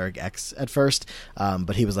going for Derek X at first,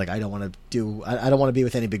 but he was I don't want to be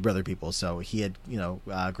with any Big Brother people, so he had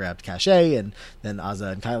grabbed Cachet, and then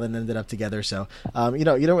Azah and Kylan ended up together. So you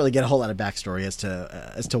don't really get a whole lot of backstory as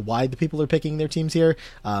to why the people are picking their teams here.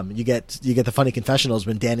 You get the funny confessionals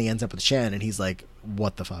when Danny ends up with Shan and he's like,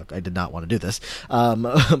 what the fuck, I did not want to do this,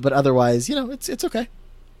 but otherwise it's okay.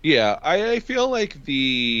 Yeah, I feel like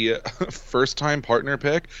the first-time partner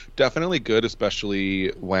pick, definitely good, especially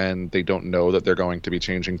when they don't know that they're going to be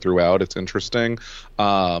changing throughout. It's interesting.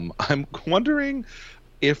 I'm wondering,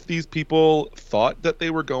 if these people thought that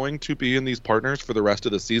they were going to be in these partners for the rest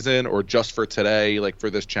of the season or just for today, like for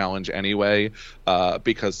this challenge anyway,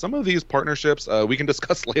 because some of these partnerships we can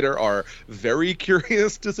discuss later are very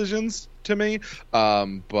curious decisions to me,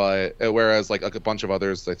 but whereas like a bunch of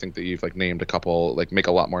others, I think that you've like named a couple like make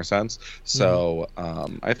a lot more sense. So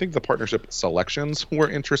I think the partnership selections were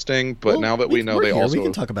interesting, but now that we know they also, we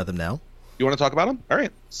can talk about them now. You want to talk about them? All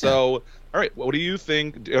right. So, all right. What do you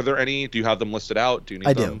think? Are there any? Do you have them listed out? Do you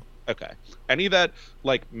need them? I do. Okay. Any that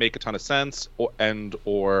like make a ton of sense,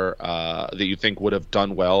 or that you think would have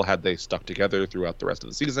done well had they stuck together throughout the rest of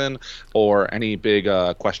the season, or any big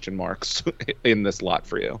question marks in this lot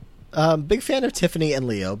for you? Big fan of Tiffany and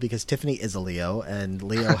Leo because Tiffany is a Leo and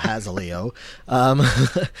Leo has a Leo.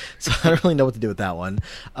 So I don't really know what to do with that one.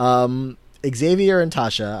 Xavier and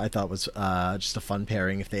Tasha, I thought was just a fun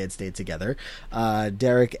pairing if they had stayed together.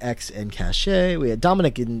 Derek, X, and Cachet. We had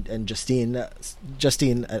Dominic and Justine.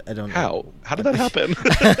 Justine, I don't know. How did that happen?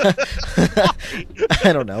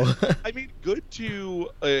 I don't know. I mean, good to,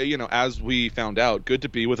 as we found out, good to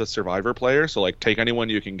be with a Survivor player. So, like, take anyone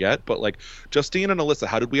you can get. But, like, Justine and Alyssa,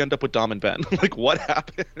 how did we end up with Dom and Ben? Like, what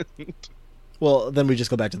happened? Well, then we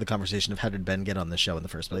just go back to the conversation of how did Ben get on the show in the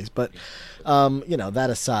first place. But, that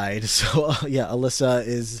aside, so, Alyssa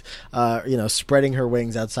is, spreading her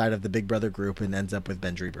wings outside of the Big Brother group and ends up with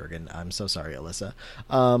Ben Driebergen. I'm so sorry, Alyssa.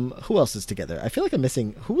 Who else is together? I feel like I'm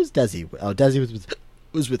missing... Who was Desi? Oh, Desi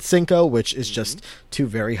was with Cinco, which is just two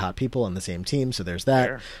very hot people on the same team, so there's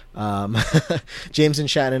that. James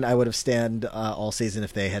and Shannon, I would have stand all season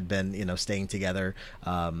if they had been, staying together,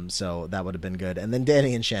 so that would have been good. And then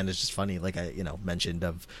Danny and Shan is just funny, like I, mentioned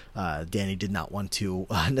of Danny did not want to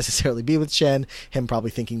necessarily be with Shan, him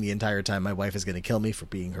probably thinking the entire time my wife is going to kill me for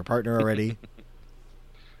being her partner already.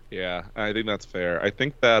 Yeah, I think that's fair. I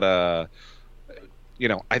think that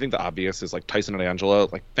I think the obvious is like Tyson and Angela.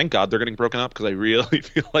 Like, thank God they're getting broken up because I really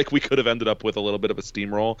feel like we could have ended up with a little bit of a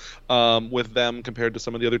steamroll with them compared to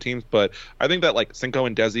some of the other teams. But I think that like Cinco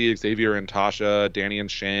and Desi, Xavier and Tasha, Danny and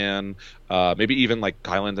Shan, maybe even like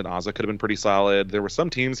Kyland and Azah could have been pretty solid. There were some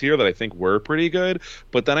teams here that I think were pretty good.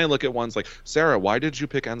 But then I look at ones like Sarah. Why did you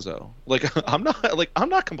pick Enzo? Like, I'm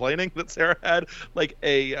not complaining that Sarah had like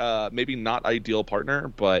a maybe not ideal partner,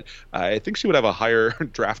 but I think she would have a higher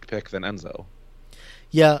draft pick than Enzo.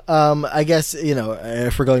 Yeah, I guess,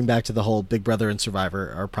 if we're going back to the whole Big Brother and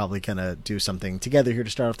Survivor are probably going to do something together here to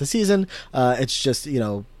start off the season. It's just,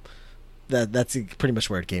 that's pretty much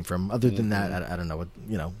where it came from. Other than that, I don't know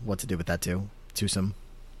what to do with that too. Twosome.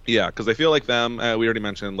 Yeah, because I feel like them, we already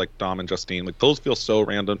mentioned, like, Dom and Justine, like, those feel so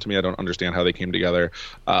random to me. I don't understand how they came together.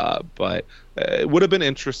 But it would have been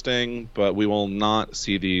interesting, but we will not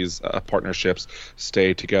see these partnerships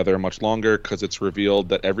stay together much longer because it's revealed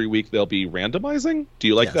that every week they'll be randomizing. Do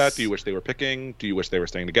you like that? Do you wish they were picking? Do you wish they were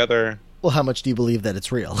staying together? Well, how much do you believe that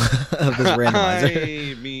it's real, this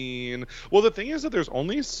randomizer? I mean, well, the thing is that there's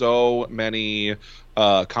only so many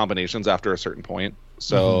combinations after a certain point.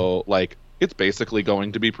 So, like, it's basically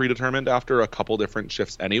going to be predetermined after a couple different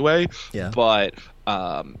shifts anyway. Yeah. But,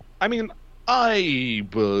 I mean, I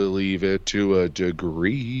believe it to a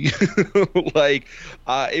degree. Like,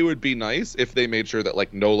 it would be nice if they made sure that,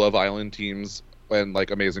 like, no Love Island teams and, like,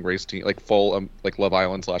 Amazing Race team, like, full, like, Love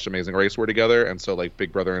Island / Amazing Race were together. And so, like,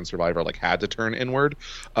 Big Brother and Survivor, like, had to turn inward.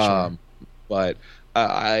 Sure. But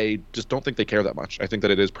I just don't think they care that much. I think that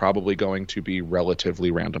it is probably going to be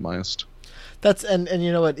relatively randomized. That's and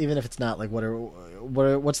you know what? Even if it's not, like,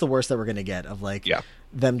 what's the worst that we're gonna get of like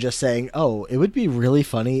them just saying, "Oh, it would be really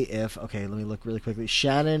funny if." Okay, let me look really quickly.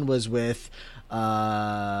 Shannon was with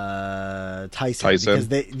Tyson.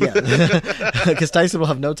 Because Tyson will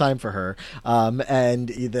have no time for her, and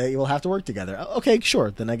they will have to work together. Okay,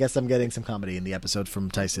 sure. Then I guess I'm getting some comedy in the episode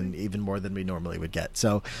from Tyson, even more than we normally would get.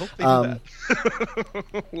 So, I hope they do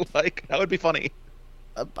that. Like, that would be funny.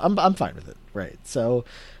 I'm fine with it, right? So,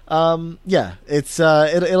 it's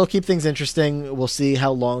it'll keep things interesting. We'll see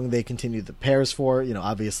how long they continue the pairs for.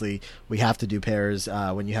 Obviously we have to do pairs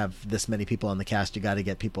when you have this many people on the cast. You got to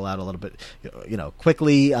get people out a little bit,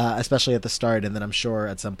 quickly, especially at the start. And then I'm sure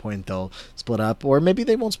at some point they'll split up, or maybe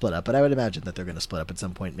they won't split up. But I would imagine that they're going to split up at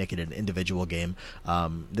some point, make it an individual game.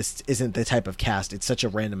 This isn't the type of cast. It's such a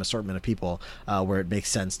random assortment of people where it makes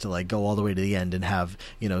sense to like go all the way to the end and have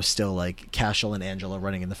still like Cashel and Angela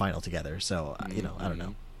running in the final together. So I don't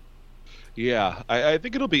know. Yeah, I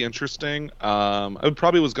think it'll be interesting. I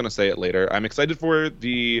probably was going to say it later. I'm excited for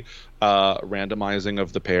the randomizing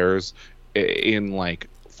of the pairs in like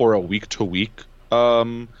for a week-to-week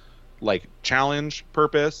like challenge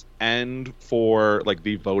purpose, and for like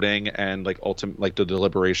the voting and like ultimate like the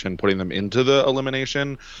deliberation, putting them into the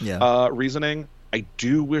elimination reasoning. I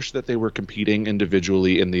do wish that they were competing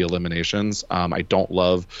individually in the eliminations. I don't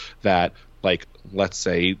love that, like, let's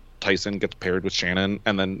say Tyson gets paired with Shannon,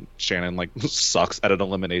 and then Shannon like sucks at an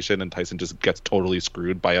elimination, and Tyson just gets totally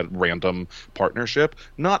screwed by a random partnership.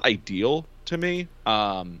 Not ideal to me.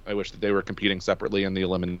 I wish that they were competing separately in the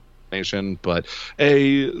elimination, but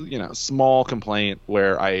a small complaint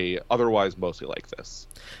where I otherwise mostly like this.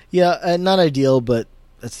 Yeah, not ideal, but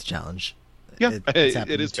that's a challenge. Yeah, it's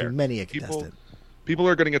happened it is to fair. many a contestant. People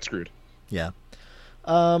are going to get screwed. Yeah.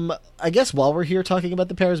 I guess while we're here talking about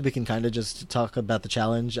the pairs, we can kind of just talk about the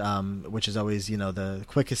challenge, which is always, the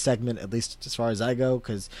quickest segment, at least as far as I go,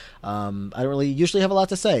 because I don't really usually have a lot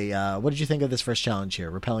to say. What did you think of this first challenge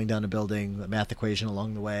here? Rappelling down a building, a math equation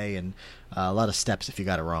along the way, and a lot of steps if you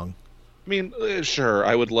got it wrong. I mean, sure,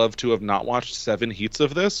 I would love to have not watched 7 heats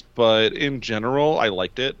of this, but in general, I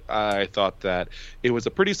liked it. I thought that it was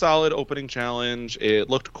a pretty solid opening challenge.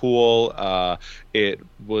 It looked cool. It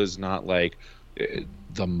was not like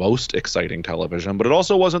the most exciting television, but it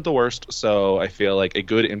also wasn't the worst. So I feel like a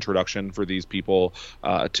good introduction for these people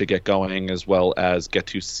to get going, as well as get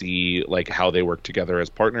to see like how they work together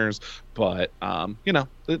as partners. But the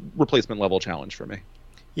replacement level challenge for me.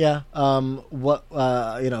 Yeah.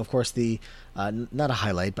 Of course, the not a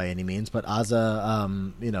highlight by any means, but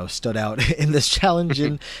Azah, stood out in this challenge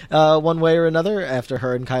in one way or another. After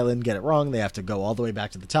her and Kylan get it wrong, they have to go all the way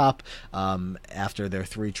back to the top after their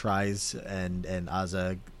 3 tries, and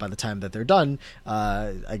Azah, by the time that they're done,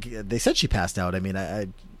 they said she passed out. I mean, I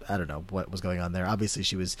don't know what was going on there. Obviously,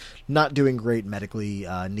 she was not doing great medically,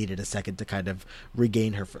 needed a second to kind of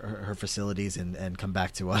regain her facilities and come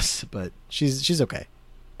back to us, but she's okay.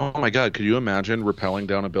 Oh my God, could you imagine rappelling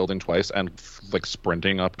down a building twice and like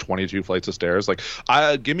sprinting up 22 flights of stairs? Like,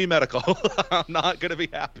 give me medical. I'm not going to be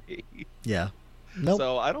happy. Yeah. Nope.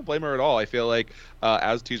 So I don't blame her at all. I feel like,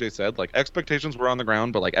 as TJ said, like expectations were on the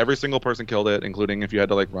ground, but like every single person killed it, including if you had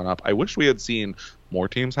to like run up. I wish we had seen more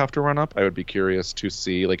teams have to run up. I would be curious to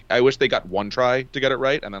see, like, I wish they got one try to get it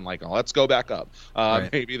right and then like, oh, let's go back up.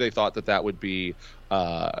 Right. Maybe they thought that would be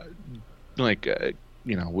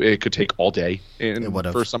it could take all day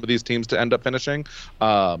for some of these teams to end up finishing.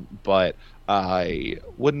 But I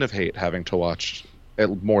wouldn't have hated having to watch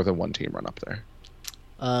more than one team run up there.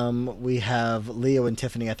 We have Leo and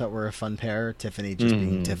Tiffany. I thought were a fun pair. Tiffany just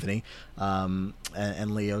being Tiffany,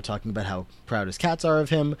 and Leo talking about how proud his cats are of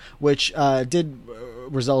him, which did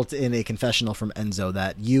result in a confessional from Enzo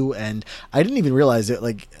that you and I didn't even realize it.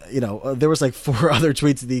 Like, there was like 4 other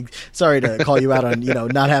tweets. Sorry to call you out on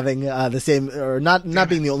not having the same, or not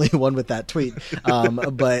being the only one with that tweet.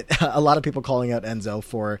 But a lot of people calling out Enzo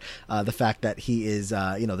for the fact that he is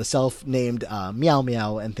the self-named Meow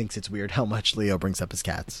Meow, and thinks it's weird how much Leo brings up his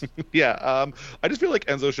cats. Yeah, I just feel like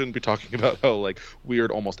Enzo shouldn't be talking about how like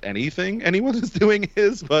weird almost anything anyone is doing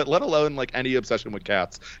is, but let alone like any obsession with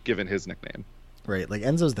cats given his nickname. Right, like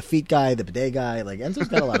Enzo's the feet guy, the bidet guy. Like Enzo's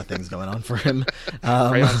got a lot of things going on for him.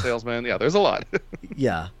 Crayon salesman, yeah, there's a lot.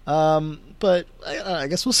 Yeah, but I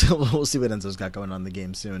guess we'll see what Enzo's got going on in the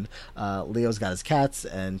game soon. Leo's got his cats,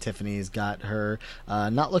 and Tiffany's got her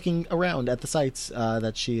not looking around at the sites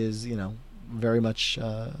that she is, very much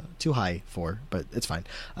too high for, but it's fine.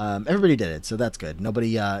 Everybody did it, so that's good.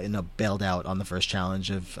 Nobody bailed out on the first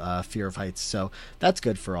challenge of fear of heights, so that's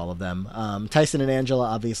good for all of them. Tyson and Angela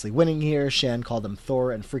obviously winning here. Shan called them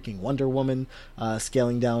Thor and freaking Wonder Woman,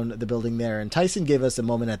 scaling down the building there, and Tyson gave us a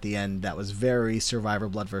moment at the end that was very Survivor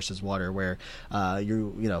Blood versus Water, where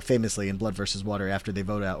famously in Blood versus Water, after they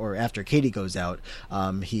vote out, or after Katie goes out,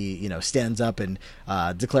 he stands up and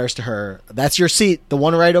declares to her, "That's your seat, the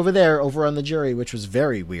one right over there, over on the jury," which was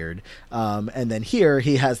very weird. And then here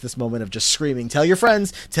he has this moment of just screaming, tell your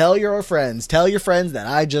friends that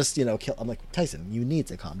I just kill. I'm like, Tyson, you need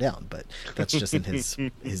to calm down, but that's just in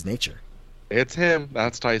his nature. It's him.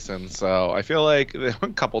 That's Tyson. So I feel like a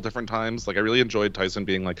couple different times, like I really enjoyed Tyson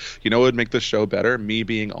being like, what would make the show better? Me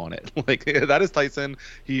being on it. Like that is Tyson.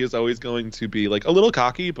 He is always going to be like a little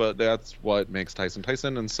cocky, but that's what makes Tyson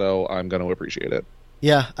Tyson. And so I'm going to appreciate it.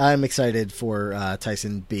 Yeah, I'm excited for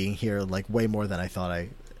Tyson being here, like way more than I thought I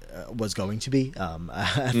was going to be.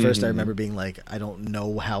 At first, I remember being like, I don't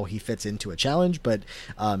know how he fits into a challenge, but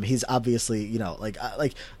he's obviously,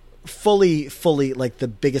 fully like the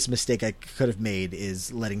biggest mistake I could have made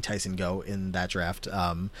is letting Tyson go in that draft.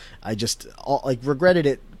 I just regretted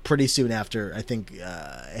it pretty soon after. I think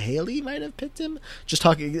Haley might have picked him. Just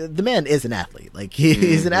talking, the man is an athlete. Like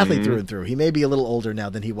he's an athlete through and through. He may be a little older now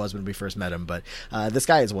than he was when we first met him, but this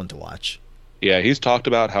guy is one to watch. Yeah, he's talked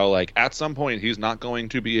about how like at some point he's not going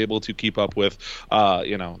to be able to keep up with,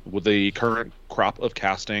 with the current crop of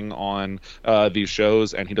casting on these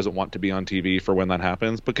shows, and he doesn't want to be on TV for when that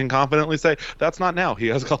happens, but can confidently say that's not now. He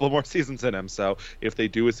has a couple more seasons in him, so if they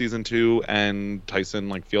do a season 2 and Tyson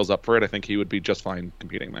like feels up for it, I think he would be just fine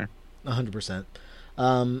competing there. 100%.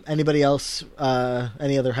 Anybody else?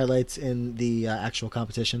 Any other highlights in the actual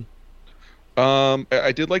competition?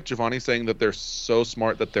 I did like Giovanni saying that they're so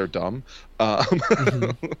smart that they're dumb.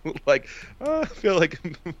 Like, I feel like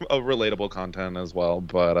a relatable content as well.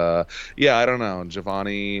 But yeah, I don't know.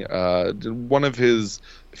 Giovanni, one of his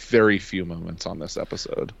very few moments on this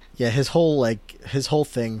episode. Yeah, his whole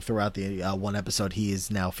thing throughout the one episode he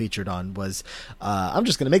is now featured on was, I'm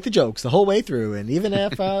just gonna make the jokes the whole way through, and even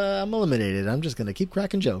if I'm eliminated, I'm just gonna keep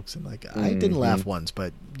cracking jokes. I'm like, I didn't laugh once,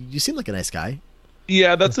 but you seem like a nice guy.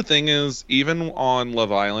 Yeah, that's the thing is, even on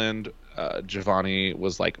Love Island, Giovanni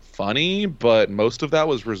was like funny, but most of that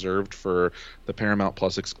was reserved for the Paramount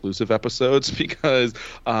Plus exclusive episodes because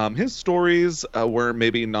his stories were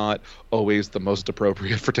maybe not always the most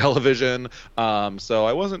appropriate for television. So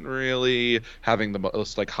I wasn't really having the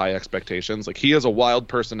most like high expectations. Like, he has a wild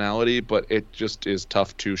personality, but it just is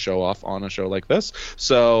tough to show off on a show like this.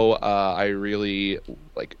 So I really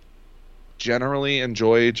like generally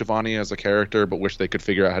enjoy Giovanni as a character, but wish they could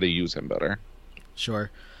figure out how to use him better. Sure.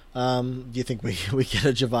 Do you think we get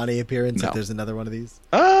a Giovanni appearance if there's another one of these?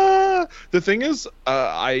 The thing is,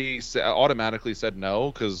 I automatically said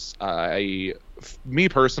no because me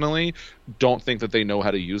personally, don't think that they know how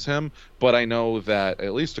to use him. But I know that,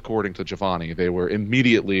 at least according to Giovanni, they were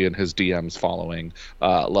immediately in his DMs following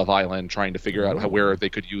Love Island, trying to figure out where they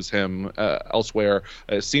could use him elsewhere.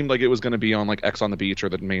 It seemed like it was going to be on like X on the Beach or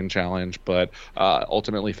the main challenge, but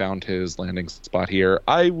ultimately found his landing spot here.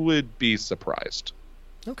 I would be surprised.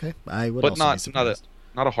 Okay, I would, but also be surprised.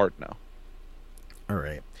 not a hard no. All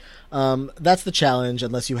right, that's the challenge.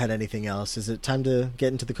 Unless you had anything else, is it time to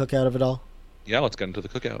get into the cookout of it all? Yeah, let's get into the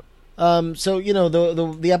cookout. So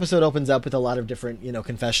the episode opens up with a lot of different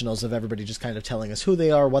confessionals of everybody just kind of telling us who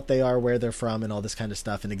they are, what they are, where they're from, and all this kind of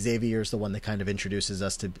stuff. And Xavier's the one that kind of introduces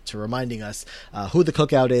us to reminding us who the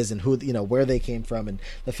cookout is and who where they came from, and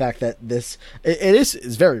the fact that it is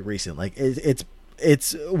very recent. Like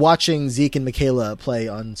it's watching Zeke and Michaela play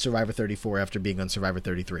on Survivor 34 after being on Survivor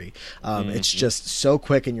 33. It's just so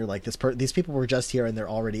quick, and you're like, these people were just here, and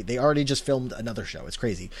they already just filmed another show. It's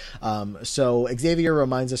crazy. So Xavier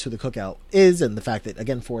reminds us who the cookout is, and the fact that,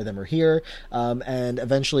 again, 4 of them are here. And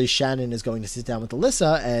eventually Shannon is going to sit down with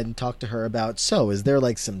Alyssa and talk to her about, so is there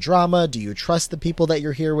like some drama? Do you trust the people that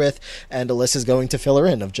you're here with? And Alyssa's going to fill her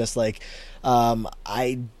in of just like,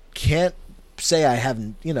 I can't say I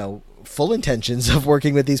haven't, full intentions of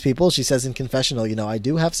working with these people. She says in confessional, I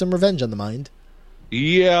do have some revenge on the mind.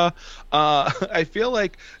 Yeah. I feel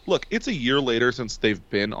like, look, it's a year later since they've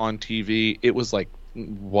been on TV. It was like,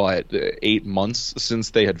 8 months since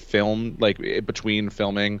they had filmed, like between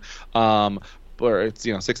filming, or it's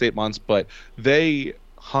 6-8 months, but they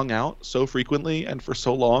hung out so frequently and for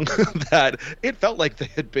so long that it felt like they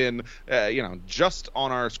had been just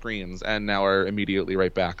on our screens and now are immediately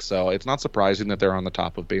right back. So it's not surprising that they're on the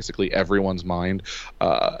top of basically everyone's mind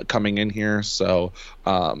coming in here. So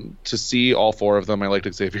to see all 4 of them, I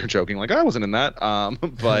liked Xavier joking like I wasn't in that,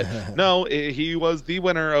 but no, he was the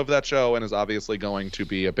winner of that show and is obviously going to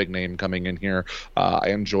be a big name coming in here. I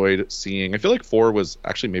enjoyed seeing, I feel like 4 was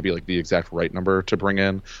actually maybe like the exact right number to bring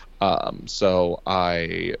in. So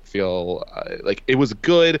I feel like it was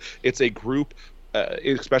good. It's a group,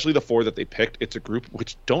 especially the 4 that they picked. It's a group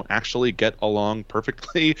which don't actually get along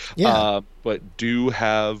perfectly, but do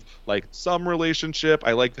have like some relationship.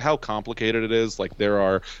 I like how complicated it is. Like, there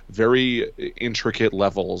are very intricate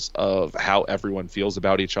levels of how everyone feels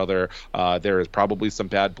about each other. There is probably some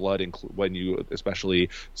bad blood when you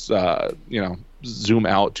especially, zoom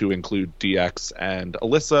out to include DX and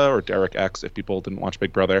Alyssa, or Derek X if people didn't watch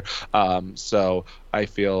Big Brother. So I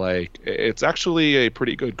feel like it's actually a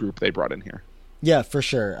pretty good group they brought in here. Yeah, for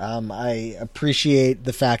sure. I appreciate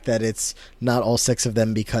the fact that it's not all 6 of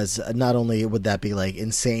them, because not only would that be like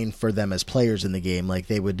insane for them as players in the game, like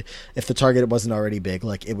they would, if the target wasn't already big,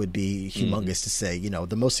 like it would be humongous to say,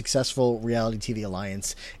 the most successful reality TV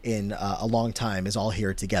alliance in a long time is all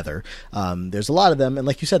here together. There's a lot of them, and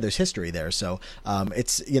like you said, there's history there. So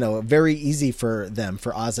it's very easy for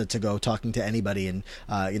Azah to go talking to anybody, and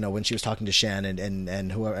when she was talking to Shan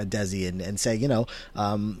and whoever, Desi, and say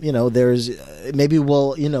there's. Maybe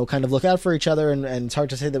we'll, kind of look out for each other, and it's hard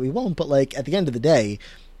to say that we won't, but like at the end of the day,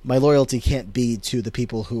 my loyalty can't be to the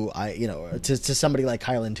people who to somebody like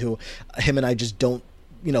Hyland, who him and I just don't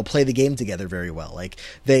play the game together very well. Like,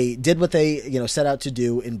 they did what they, set out to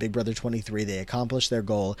do in Big Brother 23. They accomplished their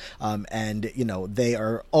goal. And, they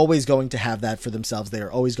are always going to have that for themselves. They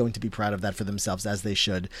are always going to be proud of that for themselves, as they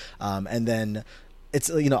should. And then it's,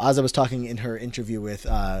 Azah was talking in her interview with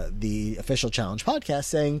the Official Challenge podcast,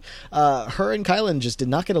 saying her and Kyland just did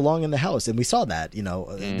not get along in the house. And we saw that,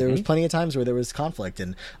 there was plenty of times where there was conflict,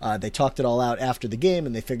 and they talked it all out after the game,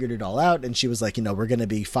 and they figured it all out. And she was like, we're going to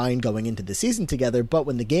be fine going into the season together. But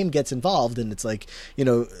when the game gets involved, and it's like,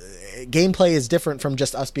 gameplay is different from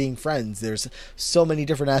just us being friends. There's so many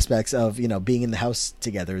different aspects of, being in the house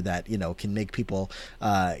together that, can make people,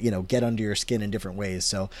 get under your skin in different ways.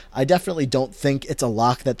 So I definitely don't think it's a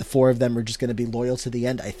lock that the four of them are just going to be loyal to the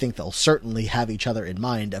end. I think they'll certainly have each other in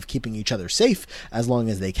mind of keeping each other safe as long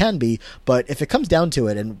as they can be. But if it comes down to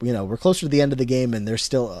it, and, we're closer to the end of the game, and there's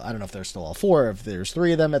still, I don't know if there's still all four, if there's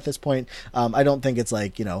three of them at this point, I don't think it's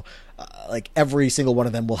like, like every single one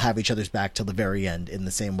of them will have each other's back till the very end, in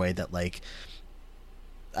the same way that, like,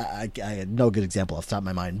 I had no good example off the top of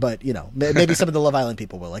my mind, but maybe some of the Love Island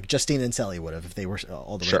people will, like Justine and Sally would have, if they were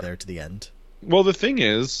all the way there to the end. Well, the thing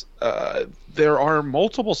is, there are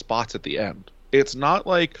multiple spots at the end. It's not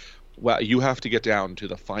like, well, you have to get down to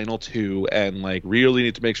the final two and like really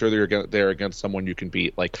need to make sure that you're there against someone you can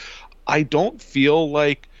beat. Like, I don't feel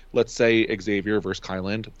like, let's say Xavier versus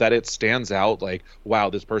Kyland, that it stands out like, wow,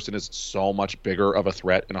 this person is so much bigger of a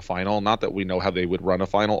threat in a final. Not that we know how they would run a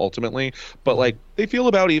final ultimately, but like they feel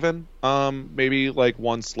about even, maybe like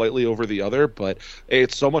one slightly over the other, but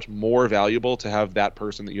it's so much more valuable to have that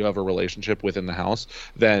person that you have a relationship with in the house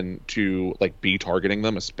than to like be targeting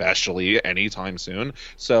them, especially anytime soon.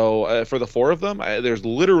 So for the four of them, there's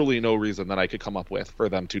literally no reason that I could come up with for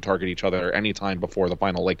them to target each other anytime before the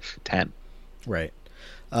final like 10. Right.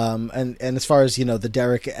 And as far as, the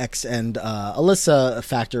Derek X and Alyssa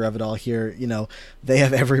factor of it all here, they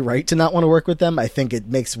have every right to not want to work with them. I think it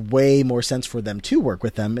makes way more sense for them to work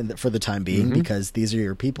with them for the time being, because these are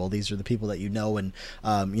your people. These are the people that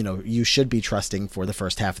and, you should be trusting for the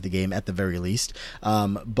first half of the game at the very least.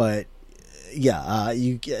 But yeah,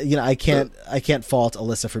 I can't fault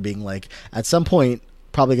Alyssa for being like, at some point,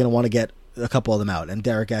 probably going to want to get a couple of them out, and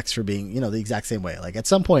Derek X for being, the exact same way. Like, at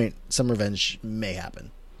some point, some revenge may happen.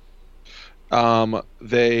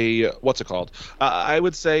 What's it called? I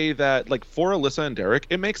would say that, like, for Alyssa and Derek,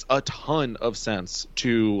 it makes a ton of sense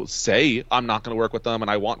to say, I'm not going to work with them and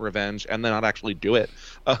I want revenge, and then not actually do it.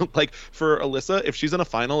 Like, for Alyssa, if she's in a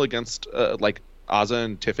final against, like, Azah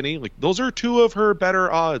and Tiffany, like, those are two of her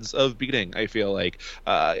better odds of beating. I feel like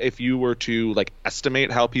if you were to like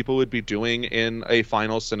estimate how people would be doing in a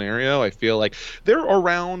final scenario, I feel like they're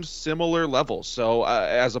around similar levels. So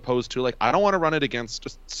as opposed to like, I don't want to run it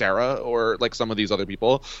against Sarah or like some of these other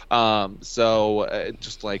people.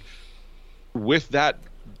 Just like with that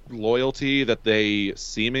loyalty that they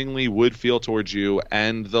seemingly would feel towards you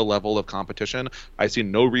and the level of competition, I see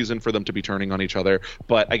no reason for them to be turning on each other.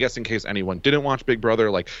 But I guess in case anyone didn't watch Big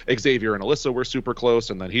Brother, like Xavier and Alyssa were super close,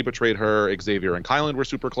 and then he betrayed her. Xavier and Kyland were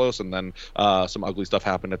super close, and then some ugly stuff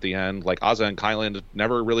happened at the end. Like, Azah and Kyland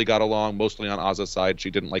never really got along, mostly on Azah's side. She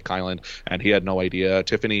didn't like Kyland, and he had no idea.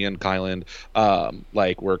 Tiffany and Kyland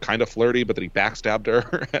like were kind of flirty, but then he backstabbed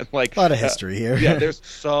her. And like, a lot of history here. Yeah, there's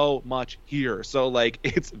so much here. So like,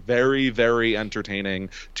 it's very, very entertaining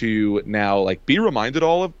to now like be reminded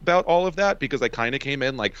about all of that, because I kind of came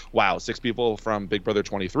in like, wow, 6 people from Big Brother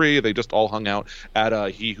 23, they just all hung out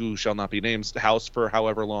at He Who Shall Not Be Named's house for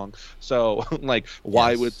however long. So like,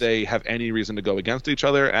 why would they have any reason to go against each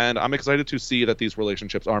other? And I'm excited to see that these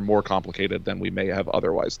relationships are more complicated than we may have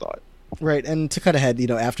otherwise thought. Right, and to cut ahead,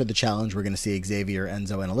 after the challenge, we're going to see Xavier,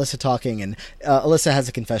 Enzo, and Alyssa talking, and Alyssa has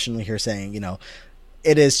a confession here saying,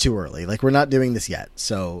 it is too early. Like, we're not doing this yet.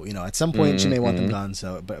 So, at some point she may want them gone.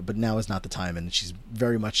 So, but now is not the time. And she's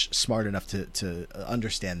very much smart enough to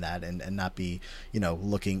understand that and not be,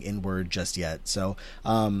 looking inward just yet. So,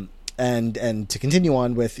 and to continue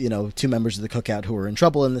on with, 2 members of the Cookout who are in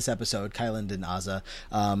trouble in this episode, Kyland and Azah,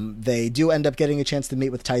 they do end up getting a chance to meet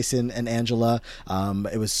with Tyson and Angela.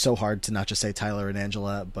 It was so hard to not just say Tyler and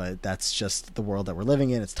Angela, but that's just the world that we're living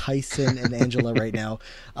in. It's Tyson and Angela right now.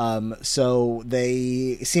 So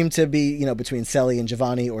they seem to be, between Selly and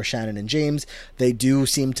Giovanni or Shannon and James. They do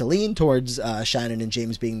seem to lean towards Shannon and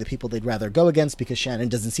James being the people they'd rather go against, because Shannon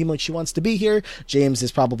doesn't seem like she wants to be here. James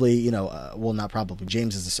is probably, not probably,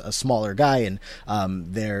 James is a smaller guy, and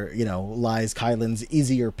there lies Kyland's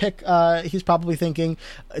easier pick. He's probably thinking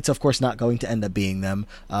it's of course not going to end up being them,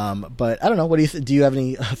 but I don't know, what do you do you have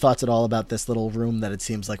any thoughts at all about this little room that it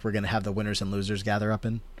seems like we're going to have the winners and losers gather up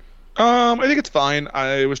in? I think it's fine.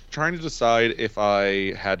 I was trying to decide if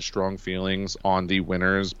I had strong feelings on the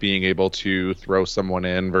winners being able to throw someone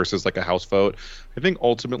in versus like a house vote. I think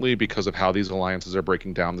ultimately, because of how these alliances are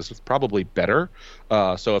breaking down, this is probably better.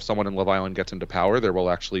 So if someone in Love Island gets into power, there will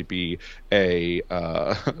actually be a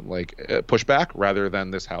like a pushback rather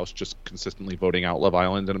than this house just consistently voting out Love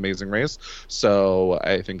Island in Amazing Race. So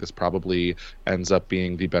I think this probably ends up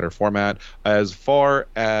being the better format. As far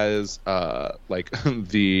as like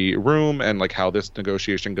the room and like how this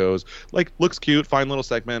negotiation goes, like looks cute, fine little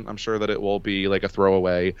segment. I'm sure that it will be like a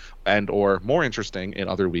throwaway and or more interesting in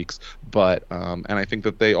other weeks. But and I think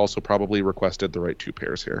that they also probably requested the right two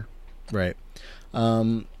pairs here. Right.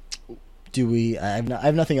 Um, do we? I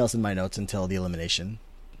have nothing else in my notes until the elimination.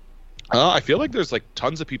 I feel like there's like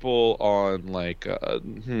tons of people on like there's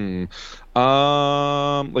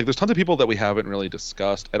tons of people that we haven't really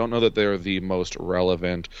discussed. I don't know that they're the most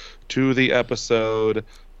relevant to the episode,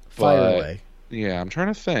 Fire but away. yeah, I'm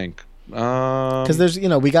trying to think. Because there's,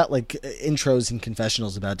 we got like intros and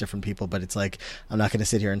confessionals about different people, but it's like I'm not going to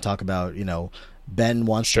sit here and talk about, Ben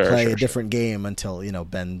wants to play a different game until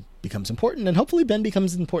Ben becomes important, and hopefully Ben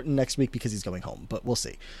becomes important next week because he's going home. But we'll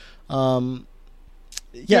see.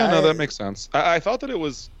 Yeah, no, that makes sense. I thought that it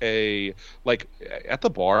was like at the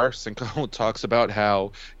bar, Cinco talks about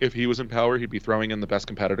how if he was in power, he'd be throwing in the best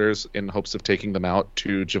competitors in hopes of taking them out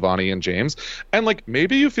to Giovanni and James. And like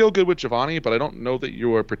maybe you feel good with Giovanni, but I don't know that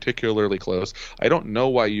you are particularly close. I don't know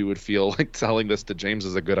why you would feel like telling this to James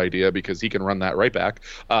is a good idea because he can run that right back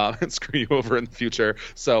and screw you over in the future.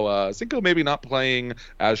 So Cinco maybe not playing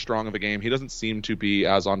as strong of a game. He doesn't seem to be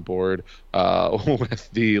as on board with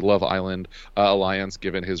the Love Island alliance,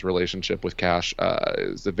 given his relationship with Cash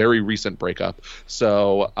is a very recent breakup.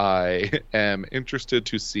 So I am interested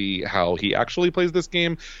to see how he actually plays this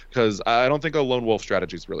game, because I don't think a lone wolf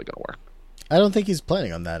strategy is really going to work. I don't think he's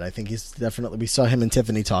planning on that. I think he's definitely. We saw him and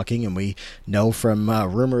Tiffany talking, and we know from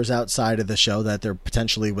rumors outside of the show that there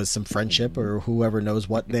potentially was some friendship or whoever knows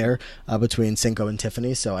what there between Cinco and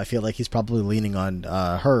Tiffany. So I feel like he's probably leaning on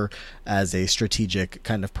her as a strategic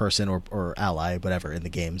kind of person or ally, whatever, in the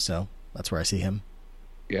game. So that's where I see him.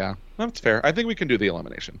 Yeah, that's fair. I think we can do the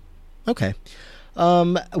elimination. Okay.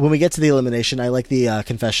 When we get to the elimination, I like the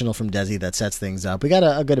confessional from Desi that sets things up. We got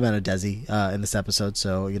a good amount of Desi in this episode,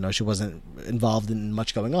 so she wasn't involved in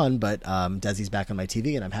much going on, but Desi's back on my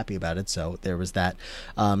TV, and I'm happy about it. So there was that.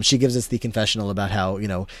 She gives us the confessional about how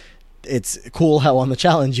it's cool how on the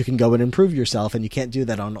challenge you can go and improve yourself, and you can't do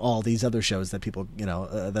that on all these other shows that people,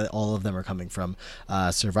 that all of them are coming from.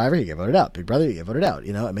 Survivor, you get voted out. Big Brother, you get voted out.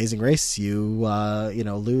 Amazing Race, you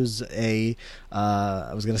lose a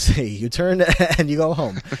I was gonna say you turn and you go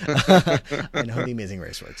home. I know how the Amazing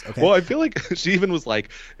Race works. Okay. Well, I feel like she even was like,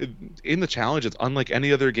 in the challenge, it's unlike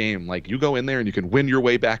any other game. Like you go in there and you can win your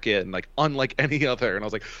way back in, like unlike any other. And I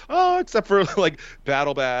was like, oh, except for like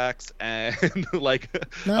battlebacks and like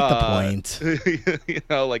not the point.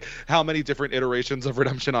 Like how many different iterations of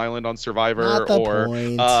Redemption Island on Survivor, or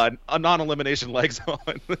a non-elimination legs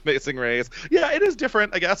on Amazing Race. Yeah, it is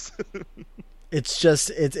different, I guess. It's just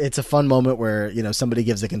it's a fun moment where somebody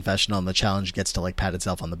gives a confessional and the challenge gets to like pat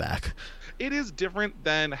itself on the back. It is different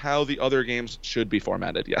than how the other games should be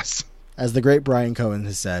formatted. Yes. As the great Brian Cohen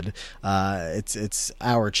has said, it's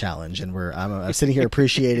our challenge, and I'm sitting here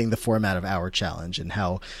appreciating the format of our challenge and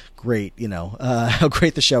how great how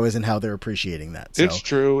great the show is and how they're appreciating that. So.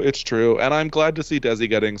 It's true, and I'm glad to see Desi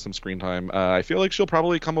getting some screen time. I feel like she'll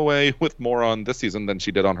probably come away with more on this season than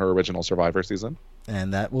she did on her original Survivor season.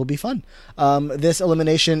 And that will be fun. This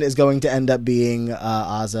elimination is going to end up being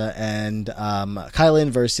Azah and Kylan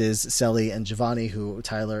versus Selly and Giovanni, who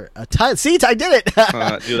Tyler... see, I did it!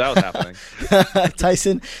 Knew that was happening.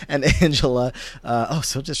 Tyson and Angela,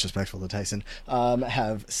 so disrespectful to Tyson,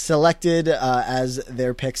 have selected as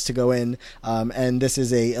their picks to go in. And this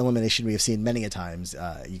is a elimination we have seen many a times.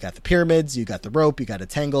 You got the pyramids, you got the rope, you got to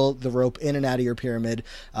tangle the rope in and out of your pyramid.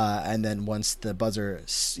 And then once the buzzer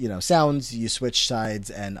sounds, you switch sides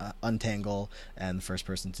and untangle, and the first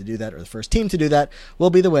person to do that, or the first team to do that, will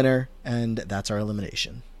be the winner, and that's our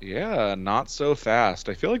elimination. Yeah, not so fast.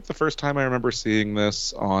 I feel like the first time I remember seeing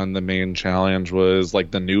this on the main challenge was like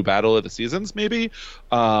the new Battle of the Seasons, maybe.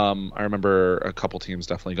 I remember a couple teams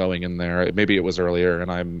definitely going in there. Maybe it was earlier,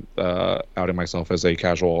 and I'm outing myself as a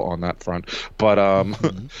casual on that front. But I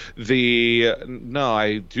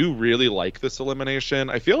do really like this elimination.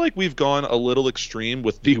 I feel like we've gone a little extreme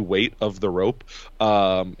with the weight of the rope.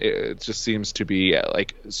 It just seems to be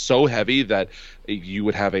like so heavy that you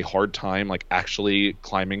would have a hard time like actually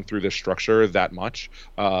climbing through the structure that much.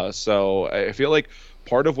 So I feel like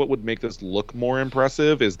part of what would make this look more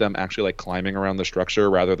impressive is them actually like climbing around the structure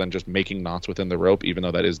rather than just making knots within the rope, even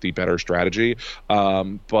though that is the better strategy.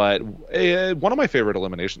 But one of my favorite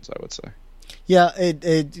eliminations, I would say. Yeah,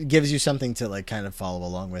 it gives you something to like kind of follow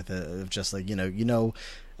along with it, of just like,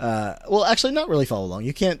 well, actually not really follow along.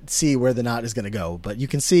 You can't see where the knot is going to go, but you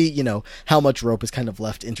can see, how much rope is kind of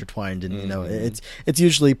left intertwined, and it's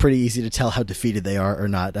usually pretty easy to tell how defeated they are or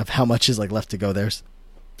not, of how much is like left to go there.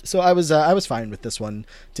 So I was fine with this one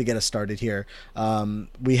to get us started here.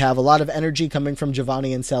 We have a lot of energy coming from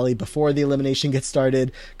Giovanni and Sally before the elimination gets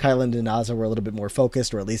started. Kyland and Azah were a little bit more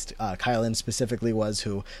focused, or at least Kyland specifically was,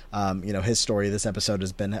 who, his story this episode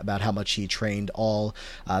has been about how much he trained all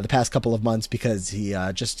the past couple of months, because he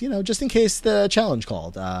just in case the challenge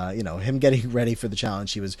called. Him getting ready for the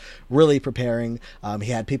challenge, he was really preparing. He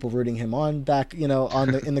had people rooting him on back, in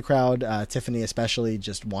the crowd. Tiffany especially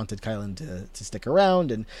just wanted Kyland to stick around,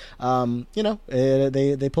 and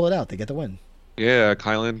they pull it out. They get the win. Yeah,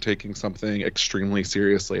 Kyland taking something extremely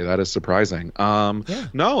seriously. That is surprising.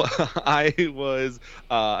 No, I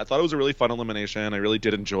thought it was a really fun elimination. I really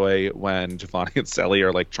did enjoy when Giovanni and Sally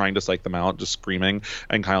are like trying to psych them out, just screaming,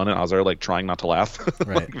 and Kyland and Azah are like trying not to laugh.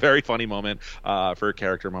 Right. Very funny moment for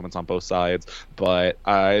character moments on both sides. But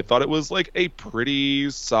I thought it was like a pretty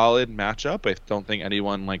solid matchup. I don't think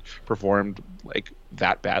anyone like performed like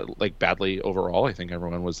that badly overall. I think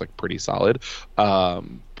everyone was like pretty solid.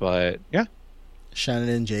 But yeah. Shannon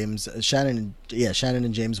and James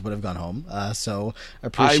would have gone home. So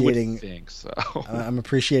appreciating. I would think so. I'm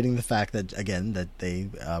appreciating the fact that again that they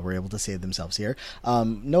were able to save themselves here.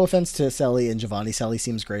 No offense to Sally and Giovanni. Sally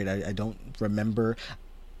seems great. I don't remember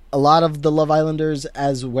a lot of the Love Islanders,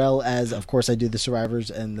 as well as, of course, I do the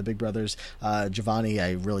Survivors and the Big Brothers. Giovanni,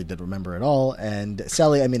 I really did remember it all. And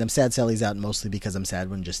Sally, I'm sad Sally's out, mostly because I'm sad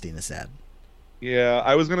when Justina's sad. Yeah,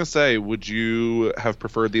 I was going to say, would you have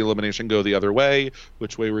preferred the elimination go the other way?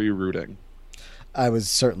 Which way were you rooting? I was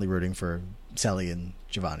certainly rooting for Sally and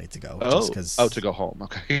Giovanni to go. To go home.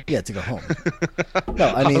 Okay. Yeah, to go home. No,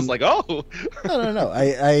 I mean, was like, oh. No.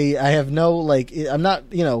 I have no, like, I'm not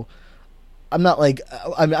not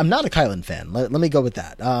a Kyland fan. Let me go with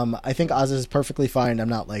that. I think Azah is perfectly fine. I'm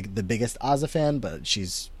not like the biggest Azah fan, but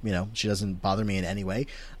she's, she doesn't bother me in any way.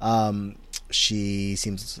 She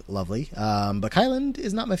seems lovely. But Kyland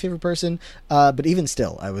is not my favorite person. But even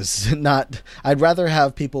still, I'd rather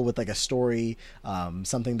have people with like a story,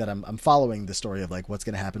 something that I'm following the story of like what's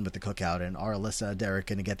going to happen with the cookout, and are Alyssa, Derek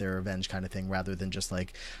going to get their revenge kind of thing, rather than just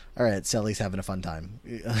like, all right, Sally's having a fun time.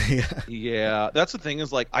 Yeah, that's the thing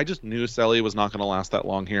is like, I just knew Sally was not going to last that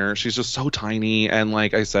long here. She's just so tiny. And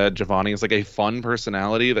like I said, Giovanni is like a fun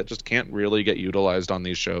personality that just can't really get utilized on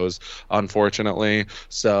these shows, unfortunately.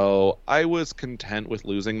 So I was content with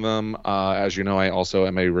losing them. As you know, I also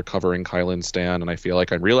am a recovering Kyland stan, and I feel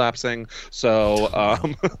like I'm relapsing. So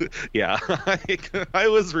yeah, I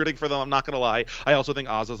was rooting for them. I'm not going to lie. I also think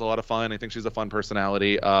Azah's a lot of fun. I think she's a fun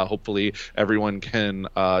personality. Hopefully everyone can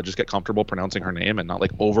just get comfortable pronouncing her name and not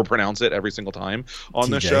like overpronounce it every single time on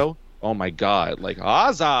this show. Oh my god, like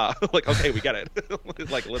Azah. Like, okay, we get it.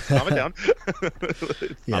 Like, let's calm it down.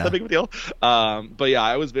 It's not that big of a deal. But yeah,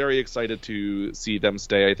 I was very excited to see them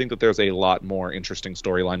stay. I think that there's a lot more interesting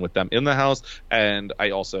storyline with them in the house, and I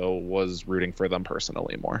also was rooting for them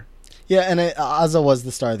personally more. Yeah, and Azah was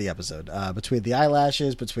the star of the episode. Between the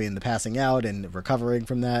eyelashes, between the passing out and recovering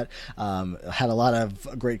from that, had a lot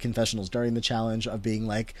of great confessionals during the challenge of being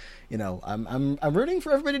like, I'm rooting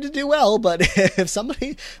for everybody to do well, but if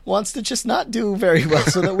somebody wants to just not do very well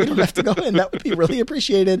so that we don't have to go in, that would be really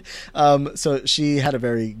appreciated. So she had a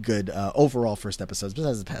very good overall first episode,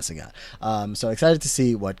 besides the passing out. So excited to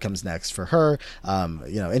see what comes next for her.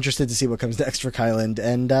 Interested to see what comes next for Kyland,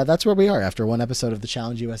 and that's where we are after one episode of the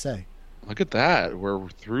Challenge USA. Look at that. We're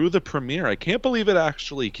through the premiere. I can't believe it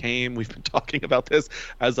actually came. We've been talking about this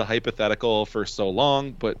as a hypothetical for so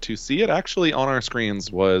long, but to see it actually on our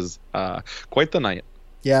screens was quite the night.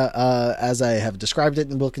 Yeah, as I have described it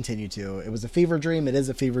and will continue to, it was a fever dream. It is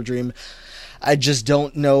a fever dream. I just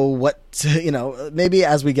don't know what to, maybe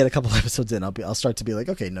as we get a couple episodes in, I'll start to be like,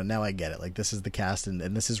 okay, no, now I get it. Like, this is the cast,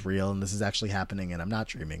 and this is real, and this is actually happening, and I'm not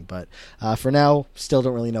dreaming. But for now, still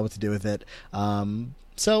don't really know what to do with it.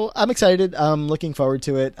 So I'm excited. I'm looking forward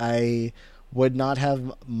to it. I would not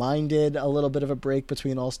have minded a little bit of a break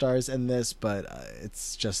between All Stars and this, but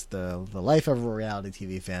it's just the life of a reality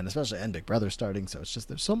TV fan, especially, and Big Brother starting. So it's just,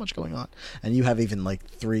 there's so much going on, and you have even like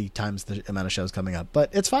 3 times the amount of shows coming up. But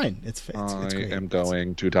it's fine. It's great. I am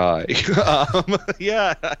going to die.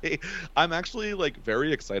 Yeah, I'm actually like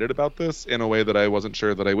very excited about this in a way that I wasn't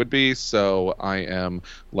sure that I would be. So I am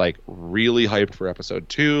like really hyped for episode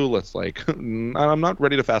 2. Let's like, I'm not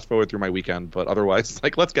ready to fast forward through my weekend, but otherwise,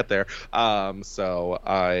 like, let's get there. So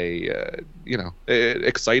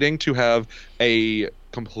exciting to have a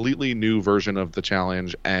completely new version of the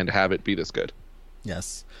challenge and have it be this good.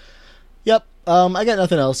 Yes. Yep. I got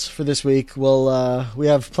nothing else for this week. We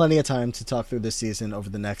have plenty of time to talk through this season over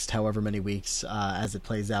the next however many weeks as it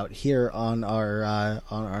plays out here on our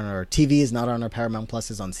TVs, not on our Paramount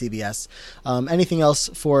Pluses, on CBS. Anything else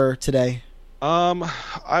for today?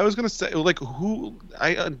 I was gonna say, like,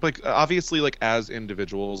 obviously, like, as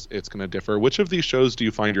individuals, it's gonna differ. Which of these shows do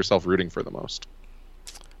you find yourself rooting for the most?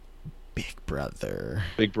 Big Brother.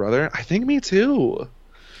 Big Brother? I think me too.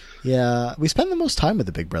 Yeah, we spend the most time with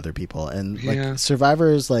the Big Brother people, and like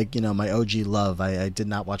Survivor's like, my OG love. I did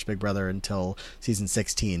not watch Big Brother until season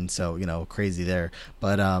 16, so crazy there.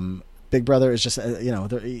 But Big Brother is just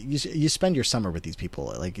you spend your summer with these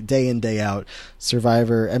people, like day in, day out.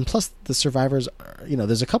 Survivor, and plus the Survivors,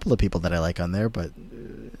 there's a couple of people that I like on there, but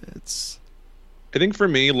it's. I think for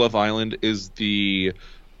me, Love Island is the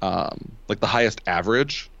the highest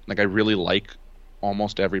average. Like, I really like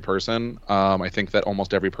almost every person. I think that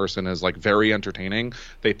almost every person is like very entertaining.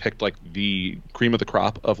 They picked like the cream of the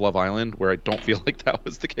crop of Love Island, where I don't feel like that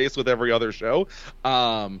was the case with every other show.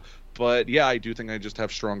 But yeah, I do think I just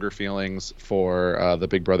have stronger feelings for the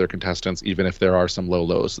Big Brother contestants, even if there are some low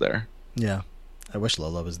lows there. Yeah, I wish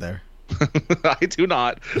Lolo was there. I do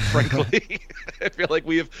not, frankly. I feel like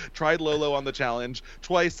we have tried Lolo on the challenge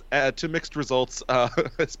twice to mixed results,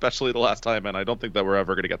 especially the last time, and I don't think that we're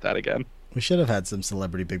ever going to get that again. We should have had some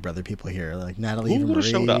celebrity Big Brother people here, like Natalie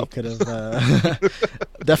Marie could have.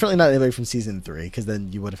 Definitely not anybody from season 3, because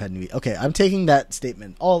then you would have had new. Okay, I'm taking that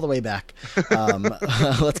statement all the way back.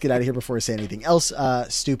 Let's get out of here before we say anything else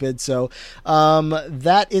stupid. So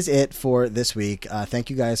that is it for this week. Thank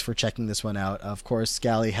you guys for checking this one out. Of course,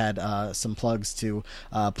 Scally had some plugs to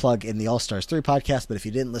plug in the All Stars 3 podcast, but if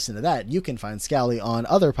you didn't listen to that, you can find Scally on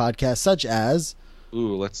other podcasts such as.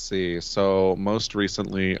 Ooh, let's see. So most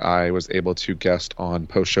recently, I was able to guest on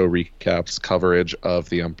post-show recaps coverage of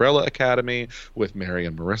the Umbrella Academy with Mary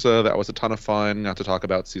and Marissa. That was a ton of fun. Got to talk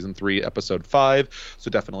about season 3, episode 5. So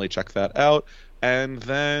definitely check that out. And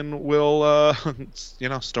then we'll,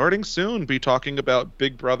 starting soon, be talking about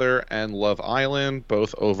Big Brother and Love Island,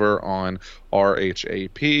 both over on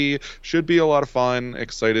RHAP. Should be a lot of fun.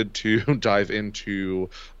 Excited to dive into,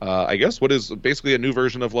 I guess, what is basically a new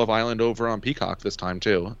version of Love Island over on Peacock this time,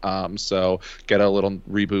 too. So get a little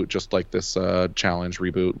reboot just like this challenge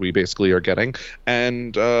reboot we basically are getting.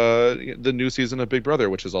 And the new season of Big Brother,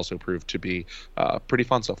 which has also proved to be pretty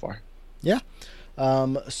fun so far. Yeah.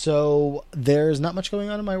 So there's not much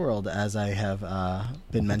going on in my world, as I have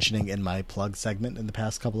been mentioning in my plug segment in the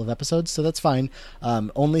past couple of episodes, so that's fine.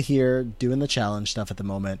 Only here doing the challenge stuff at the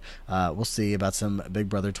moment. We'll see about some Big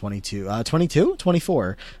Brother 24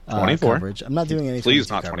 coverage. I'm not doing any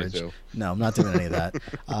Please not coverage. 22. No, I'm not doing any of that.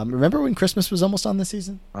 Remember when Christmas was almost on this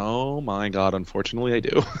season? Oh my god, unfortunately I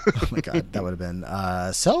do. Oh my god, that would have been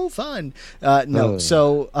so fun.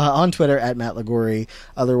 So on Twitter at Matt Liguori.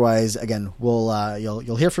 Otherwise, again, we'll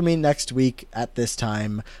you'll hear from me next week at this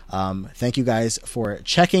time. Thank you guys for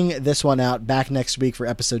checking this one out. Back next week for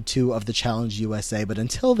episode 2 of the Challenge USA. But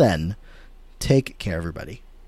until then, take care, everybody.